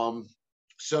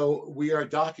 So we are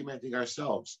documenting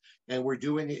ourselves, and we're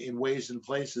doing it in ways and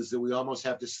places that we almost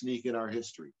have to sneak in our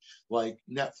history, like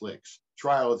Netflix,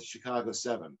 Trial of the Chicago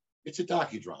 7. It's a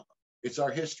docudrama. It's our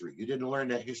history. You didn't learn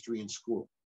that history in school.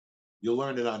 You'll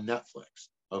learn it on Netflix,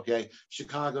 okay?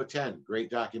 Chicago 10, great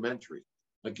documentary.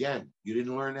 Again, you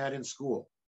didn't learn that in school,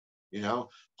 you know?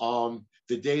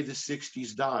 The Day the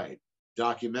 60s Died,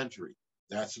 documentary.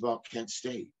 That's about Kent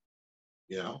State.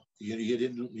 You know,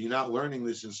 you're not learning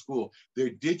this in school.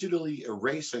 They're digitally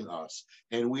erasing us,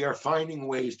 and we are finding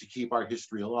ways to keep our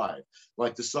history alive.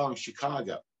 Like the song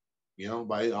Chicago, you know,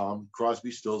 by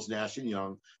Crosby, Stills, Nash and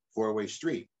Young, Four-Way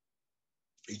Street.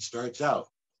 It starts out,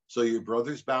 so your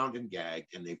brother's bound and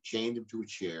gagged, and they've chained him to a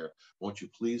chair. Won't you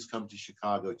please come to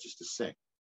Chicago just to sing?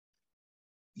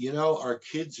 You know, our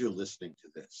kids are listening to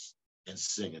this and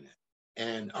singing it,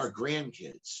 and our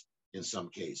grandkids in some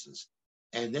cases.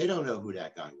 And they don't know who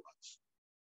that guy was.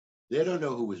 They don't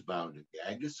know who was bound and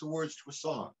gagged. It's the words to a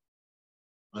song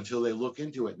until they look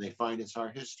into it and they find it's our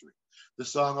history. The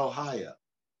song Ohio,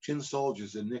 Tin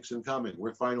Soldiers and Nixon Coming.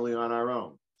 We're finally on our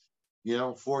own. You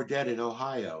know, Four Dead in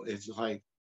Ohio. It's like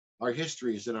our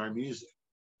history is in our music.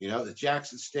 You know, the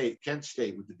Jackson State, Kent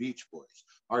State with the Beach Boys.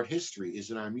 Our history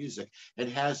is in our music and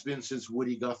has been since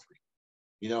Woody Guthrie,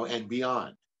 you know, and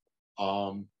beyond.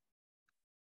 We're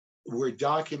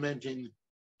documenting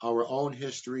our own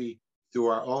history through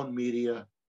our own media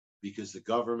because the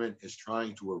government is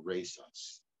trying to erase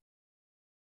us.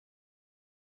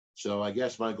 So I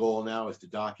guess my goal now is to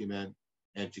document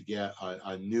and to get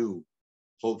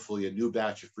hopefully a new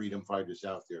batch of freedom fighters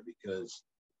out there, because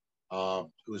it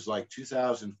was like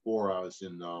 2004, I was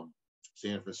in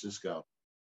San Francisco,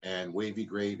 and Wavy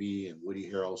Gravy and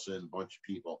Woody Harrelson, a bunch of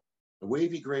people. And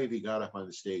Wavy Gravy got up on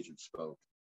the stage and spoke.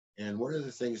 And one of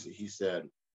the things that he said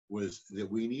was that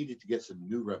we needed to get some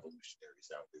new revolutionaries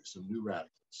out there, some new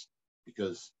radicals,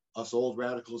 because us old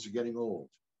radicals are getting old.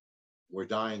 We're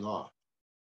dying off.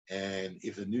 And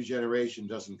if the new generation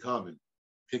doesn't come and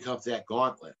pick up that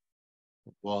gauntlet,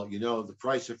 well, you know, the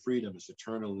price of freedom is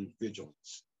eternal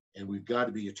vigilance. And we've got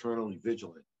to be eternally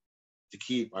vigilant to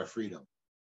keep our freedom.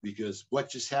 Because what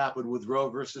just happened with Roe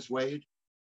versus Wade?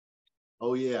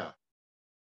 Oh, yeah.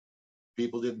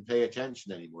 People didn't pay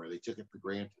attention anymore. They took it for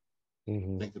granted.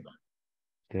 Think about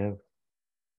it. Yeah.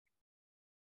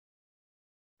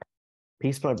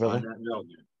 Peace, my brother. On that note,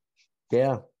 man.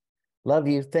 Yeah. Love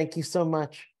you. Thank you so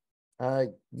much.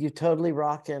 You totally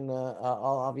rock, and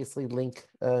I'll obviously link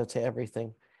to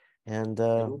everything. And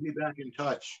we'll be back in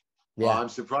touch. yeah. I'm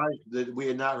surprised that we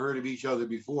had not heard of each other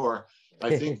before.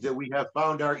 I think that we have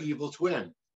found our evil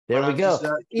twin. There we go.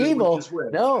 Evil?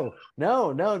 No.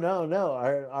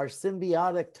 Our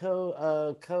symbiotic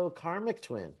co-karmic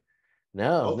twin.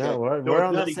 No, Okay. no, So we're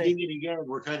on not the a same. yin and a yang.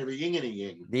 We're kind of a yin and a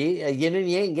yang. The yin and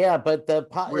yang, yeah, but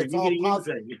We're it's yin all and yang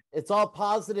positive. thing. It's all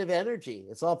positive energy.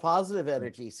 It's all positive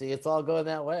energy. See, it's all going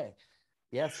that way.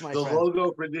 Yes, my The friend.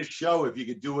 logo for this show, if you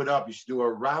could do it up, you should do a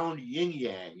round yin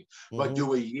yang, but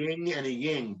do a yin and a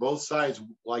yin, both sides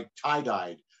like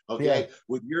tie-dyed, okay? Yeah.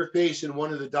 With your face in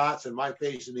one of the dots and my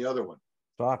face in the other one.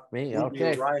 Fuck me. Would be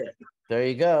a Okay. riot. There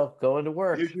you go. Going to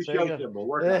work. Here's your There you show go. symbol.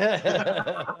 Work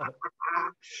out.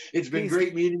 It's been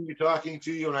great meeting you, talking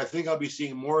to you, and I think I'll be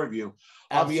seeing more of you.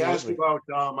 I'll be asking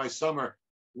about my summer.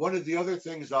 One of the other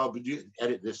things I'll be doing,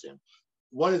 edit this in.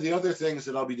 One of the other things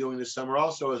that I'll be doing this summer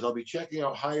also is I'll be checking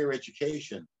out higher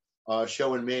education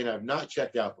show in Maine. I've not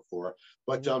checked out before,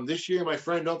 but this year my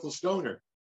friend Uncle Stoner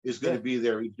is going to be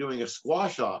there. He's doing a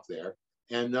squash off there,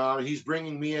 and he's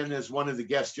bringing me in as one of the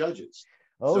guest judges.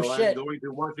 Oh, so shit. I'm going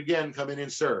to once again come in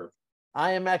and serve.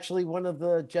 I am actually one of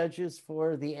the judges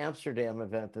for the Amsterdam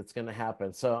event that's going to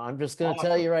happen. So I'm just going to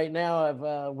tell you right now,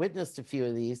 I've witnessed a few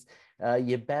of these.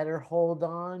 You better hold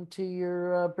on to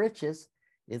your britches.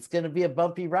 It's going to be a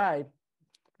bumpy ride.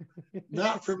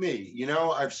 Not for me. You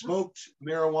know, I've smoked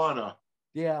marijuana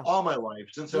all my life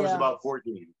since I was about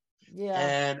 14. Yeah.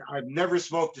 And I've never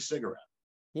smoked a cigarette.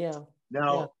 Yeah.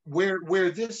 Now, where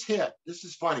this hit, this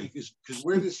is funny because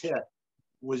where this hit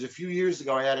was a few years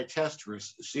ago. I had a test for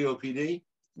COPD,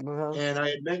 and I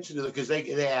had mentioned it because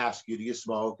they ask you, do you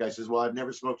smoke? I says, well, I've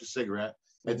never smoked a cigarette.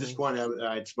 At this point,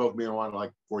 I'd smoked marijuana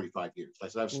like 45 years. I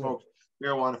said, I've smoked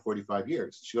marijuana 45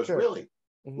 years. She goes, really?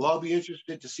 Well, I'll be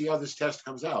interested to see how this test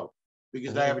comes out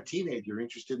because I have a teenager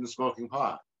interested in smoking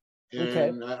pot.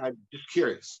 And I'm just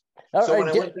curious. So when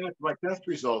I went back to my test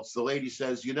results, the lady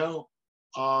says, you know,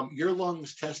 your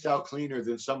lungs test out cleaner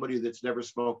than somebody that's never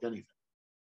smoked anything.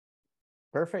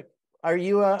 Perfect. Are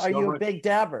you a big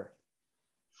dabber?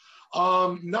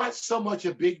 Not so much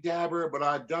a big dabber, but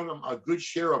I've done a good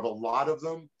share of a lot of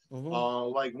them.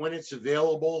 Like when it's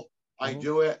available, I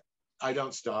do it. I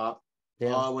don't stop.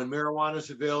 When marijuana is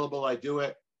available, I do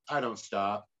it. I don't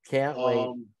stop. Can't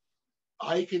wait.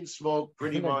 I can smoke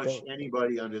pretty much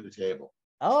anybody under the table.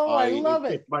 Oh, I love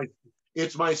it.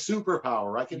 It's my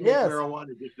superpower. I can make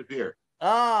marijuana disappear.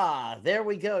 Ah, there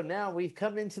we go. Now we've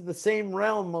come into the same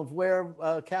realm of where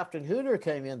Captain Hooter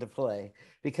came into play.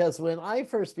 Because when I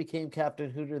first became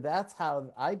Captain Hooter, that's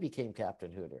how I became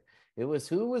Captain Hooter. It was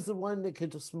who was the one that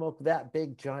could smoke that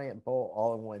big giant bowl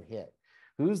all in one hit?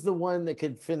 Who's the one that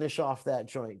could finish off that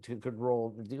joint, who could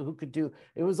roll, who could do,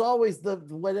 it was always the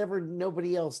whatever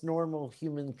nobody else normal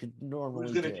human could normally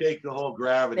do. Who's going to take the whole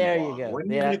gravity There bomb? you go.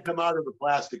 When are you going to come out of the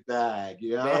plastic bag?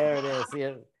 Yeah. There it is.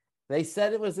 Yeah. They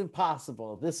said it was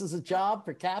impossible. This is a job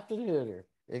for Captain Hooter.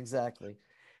 Exactly.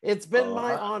 It's been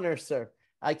my honor, sir.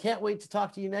 I can't wait to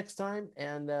talk to you next time,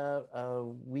 and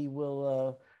we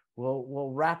will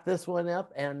we'll wrap this one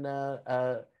up and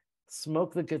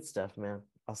smoke the good stuff, man.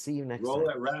 I'll see you next time. Roll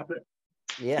it, wrap it.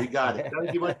 Yeah. We got it.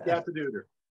 Thank you much, Captain Hooter.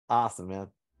 Awesome, man.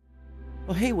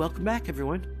 Well, hey, welcome back,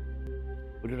 everyone.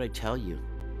 What did I tell you?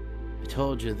 I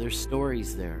told you there's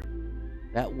stories there.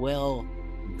 That well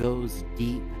goes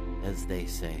deep, as they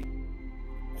say.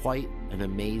 Quite an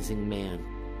amazing man.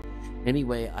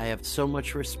 Anyway, I have so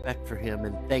much respect for him,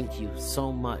 and thank you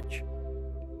so much,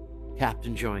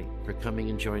 Captain Joint, for coming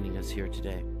and joining us here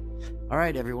today. All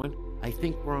right, everyone, I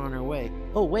think we're on our way.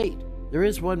 Oh, wait, there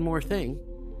is one more thing.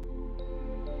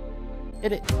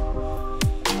 Hit it.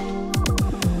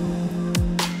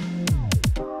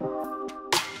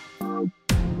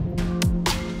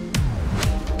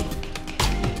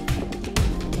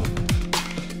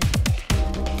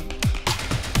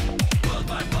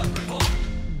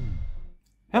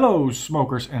 Hello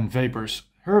smokers and vapors,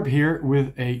 Herb here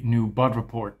with a new bud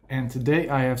report, and today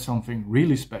I have something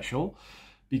really special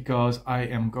because I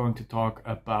am going to talk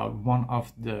about one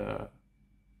of the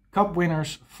cup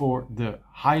winners for the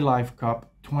High Life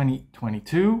Cup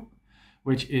 2022,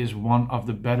 which is one of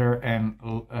the better and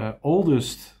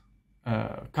oldest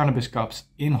cannabis cups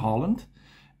in Holland.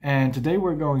 And today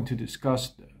we're going to discuss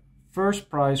the first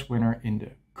prize winner in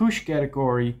the Kush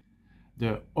category,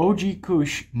 the OG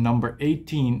Kush number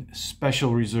 18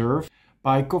 Special Reserve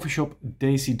by coffee shop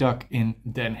Daisy Duck in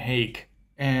Den Haag.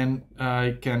 And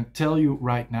I can tell you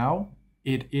right now,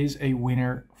 it is a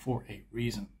winner for a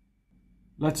reason.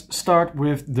 Let's start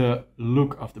with the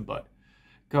look of the bud.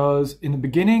 Because in the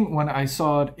beginning, when I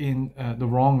saw it in the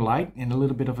wrong light, in a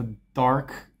little bit of a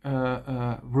dark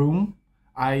room,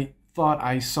 I thought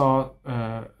I saw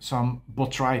some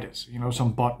botrytis, you know,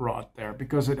 some bud rot there,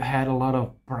 because it had a lot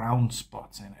of brown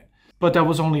spots in it. But that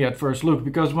was only at first look,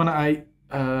 because when I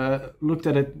looked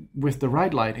at it with the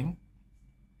right lighting,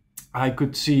 I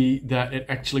could see that it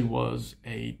actually was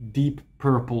a deep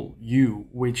purple hue,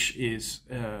 which is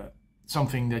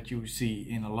something that you see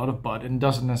in a lot of bud, and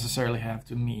doesn't necessarily have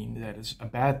to mean that it's a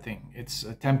bad thing. It's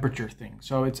a temperature thing.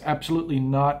 So it's absolutely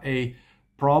not a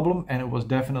problem, and it was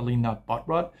definitely not bud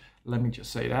rot. Let me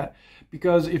just say that,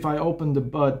 because if I opened the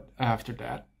bud after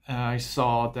that, I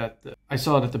saw that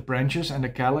the branches and the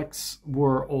calyx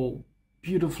were all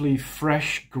beautifully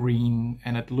fresh green,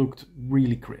 and it looked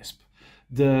really crisp.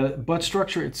 The bud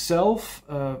structure itself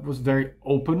was very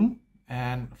open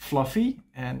and fluffy,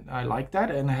 and I liked that,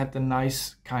 and it had the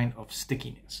nice kind of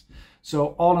stickiness. So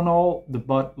all in all, the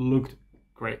bud looked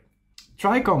great.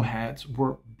 Trichome heads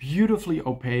were beautifully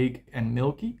opaque and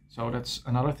milky, so that's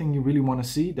another thing you really want to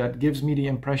see. That gives me the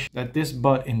impression that this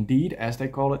bud indeed, as they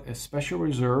call it, a special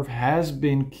reserve, has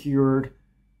been cured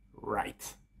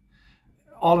right.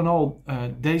 All in all,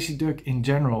 Daisy Duck in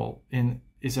general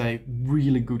is a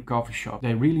really good coffee shop.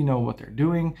 They really know what they're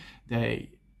doing.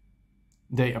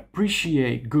 They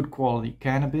appreciate good quality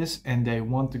cannabis, and they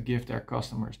want to give their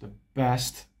customers the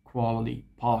best quality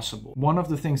possible. One of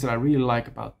the things that I really like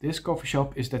about this coffee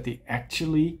shop is that they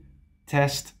actually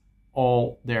test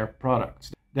all their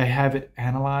products. They have it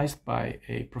analyzed by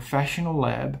a professional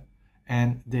lab,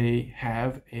 and they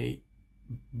have a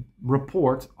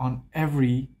report on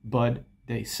every bud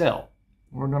they sell.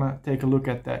 We're gonna take a look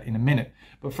at that in a minute.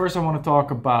 But first I want to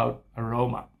talk about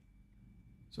aroma.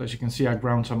 So as you can see, I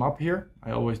ground some up here.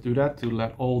 I always do that to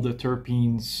let all the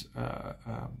terpenes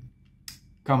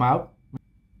come out.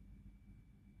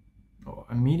 Oh,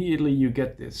 immediately you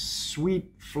get this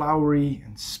sweet, flowery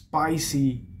and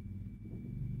spicy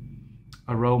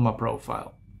aroma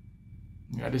profile.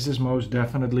 Yeah, this is most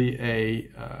definitely a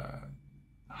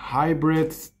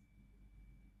hybrid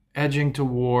edging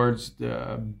towards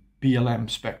the BLM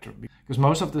spectrum, because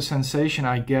most of the sensation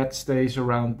I get stays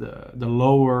around the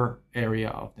lower area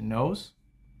of the nose.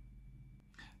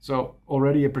 So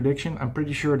already a prediction, I'm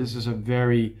pretty sure this is a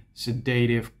very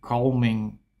sedative,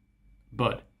 calming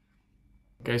bud.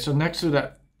 Okay, so next to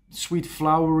that sweet,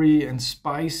 flowery and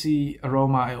spicy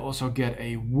aroma, I also get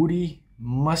a woody,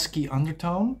 musky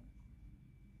undertone.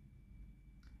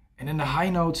 And in the high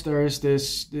notes, there is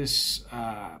this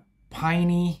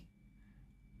piney,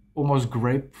 almost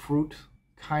grapefruit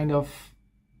kind of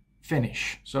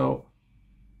finish. So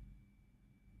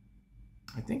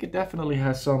I think it definitely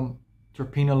has some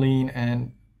terpenoline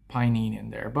and pinene in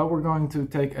there. But we're going to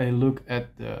take a look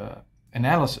at the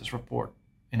analysis report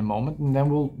in a moment, and then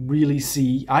we'll really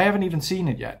see. I haven't even seen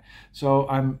it yet, so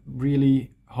I'm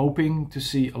really hoping to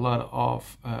see a lot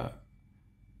of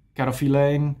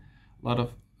catophyllane, a lot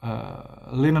of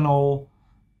linalool,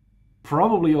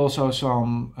 probably also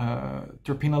some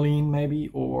terpenoline maybe,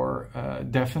 or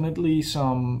definitely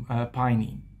some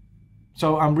pinene.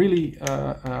 So I'm really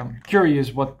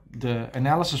curious what the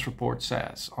analysis report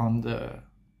says on the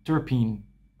terpene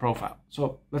profile.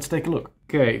 So let's take a look.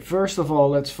 Okay, first of all,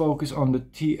 let's focus on the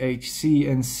THC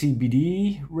and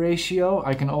CBD ratio.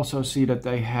 I can also see that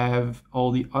they have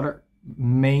all the other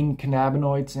main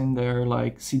cannabinoids in there,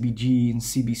 like CBG and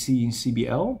CBC and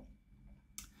CBL.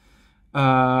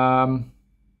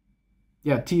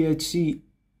 Yeah, THC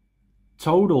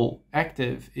total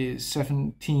active is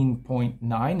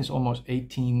 17.9, is almost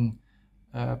 18%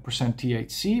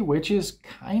 THC, which is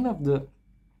kind of the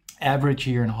average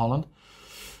here in Holland.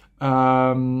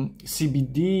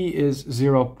 CBD is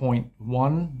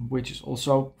 0.1, which is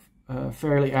also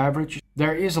fairly average.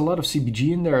 There is a lot of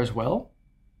CBG in there as well.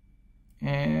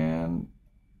 And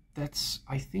that's,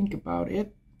 I think, about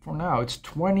it for now. It's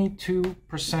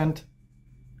 22%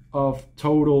 of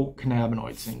total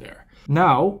cannabinoids in there.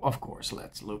 Now, of course,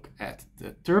 let's look at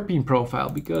the terpene profile,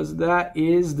 because that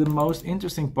is the most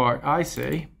interesting part, I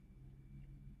say.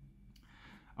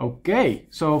 Okay,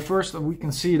 so first we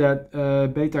can see that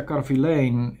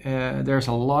beta-caryophyllene, there's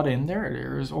a lot in there.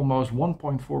 There's almost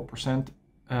 1.4%,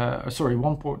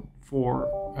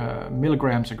 1.4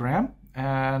 milligrams a gram,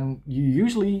 and you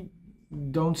usually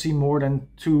don't see more than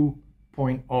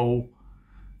 2.0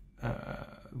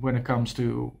 when it comes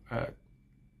to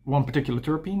one particular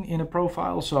terpene in a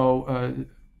profile. So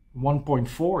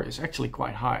 1.4 is actually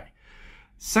quite high.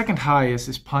 Second highest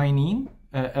is pinene,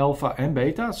 alpha and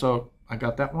beta, so I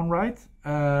got that one right.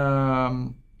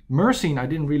 Myrcene I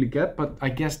didn't really get, but I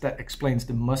guess that explains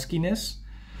the muskiness.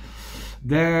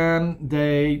 Then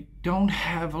they don't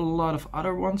have a lot of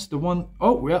other ones.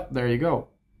 Oh yeah, there you go.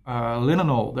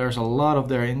 Linalool, there's a lot of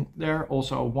there in there,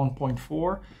 also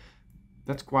 1.4.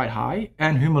 That's quite high.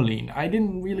 And humulene, I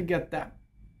didn't really get that,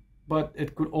 but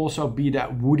it could also be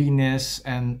that woodiness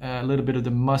and a little bit of the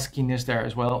muskiness there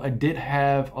as well. I did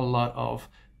have a lot of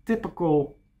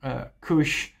typical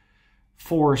Kush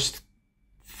forced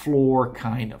floor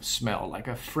kind of smell, like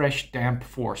a fresh, damp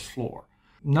forced floor.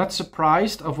 Not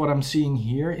surprised of what I'm seeing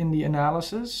here in the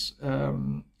analysis.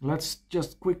 Let's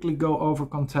just quickly go over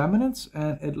contaminants,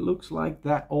 and it looks like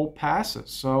that all passes.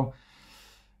 So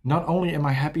not only am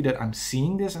I happy that I'm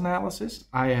seeing this analysis,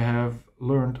 I have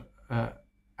learned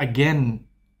again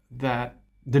that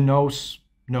the nose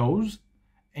knows,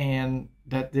 and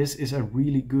that this is a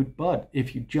really good bud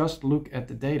if you just look at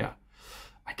the data.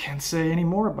 I can't say any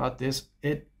more about this.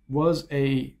 It was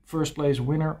a first place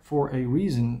winner for a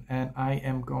reason, and I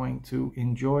am going to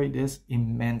enjoy this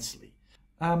immensely.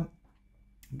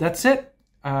 That's it.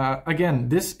 Again,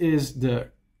 this is the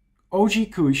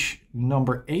OG Kush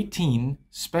number 18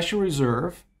 Special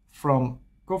Reserve from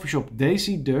coffee shop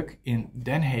Daisy Duck in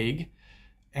Den Haag.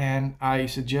 And I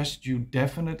suggest you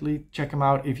definitely check them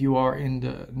out if you are in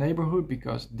the neighborhood,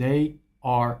 because they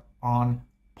are on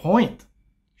point.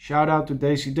 Shout out to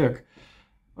Daisy Duck.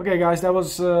 Okay guys, that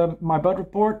was my bud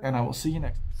report, and I will see you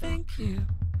next time. Thank you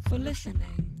for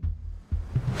listening.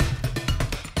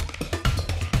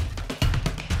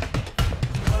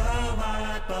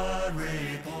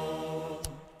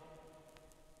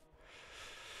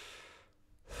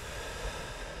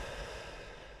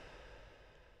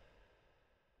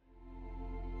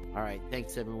 All right,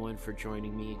 thanks everyone for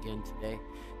joining me again today,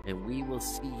 and we will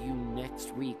see you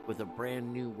next week with a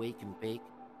brand new Wake and Bake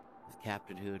with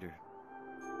Captain Hooter.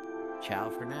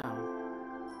 Ciao for now.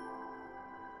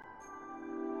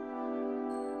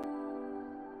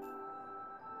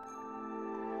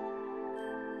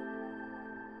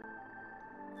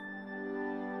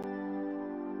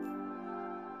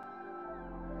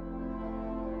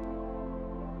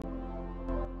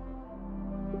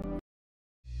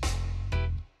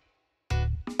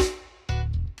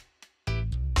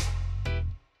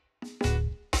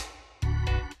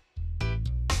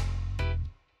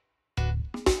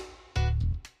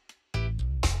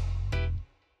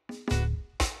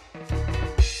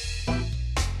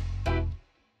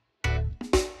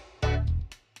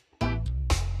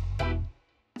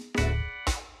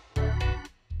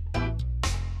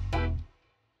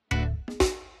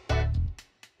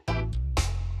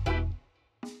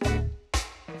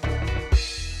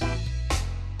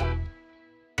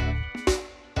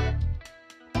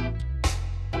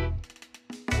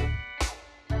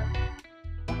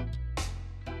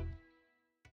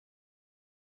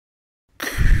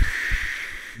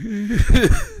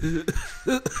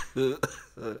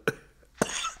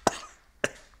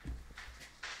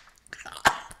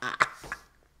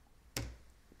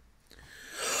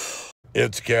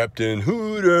 It's Captain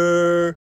Hooter.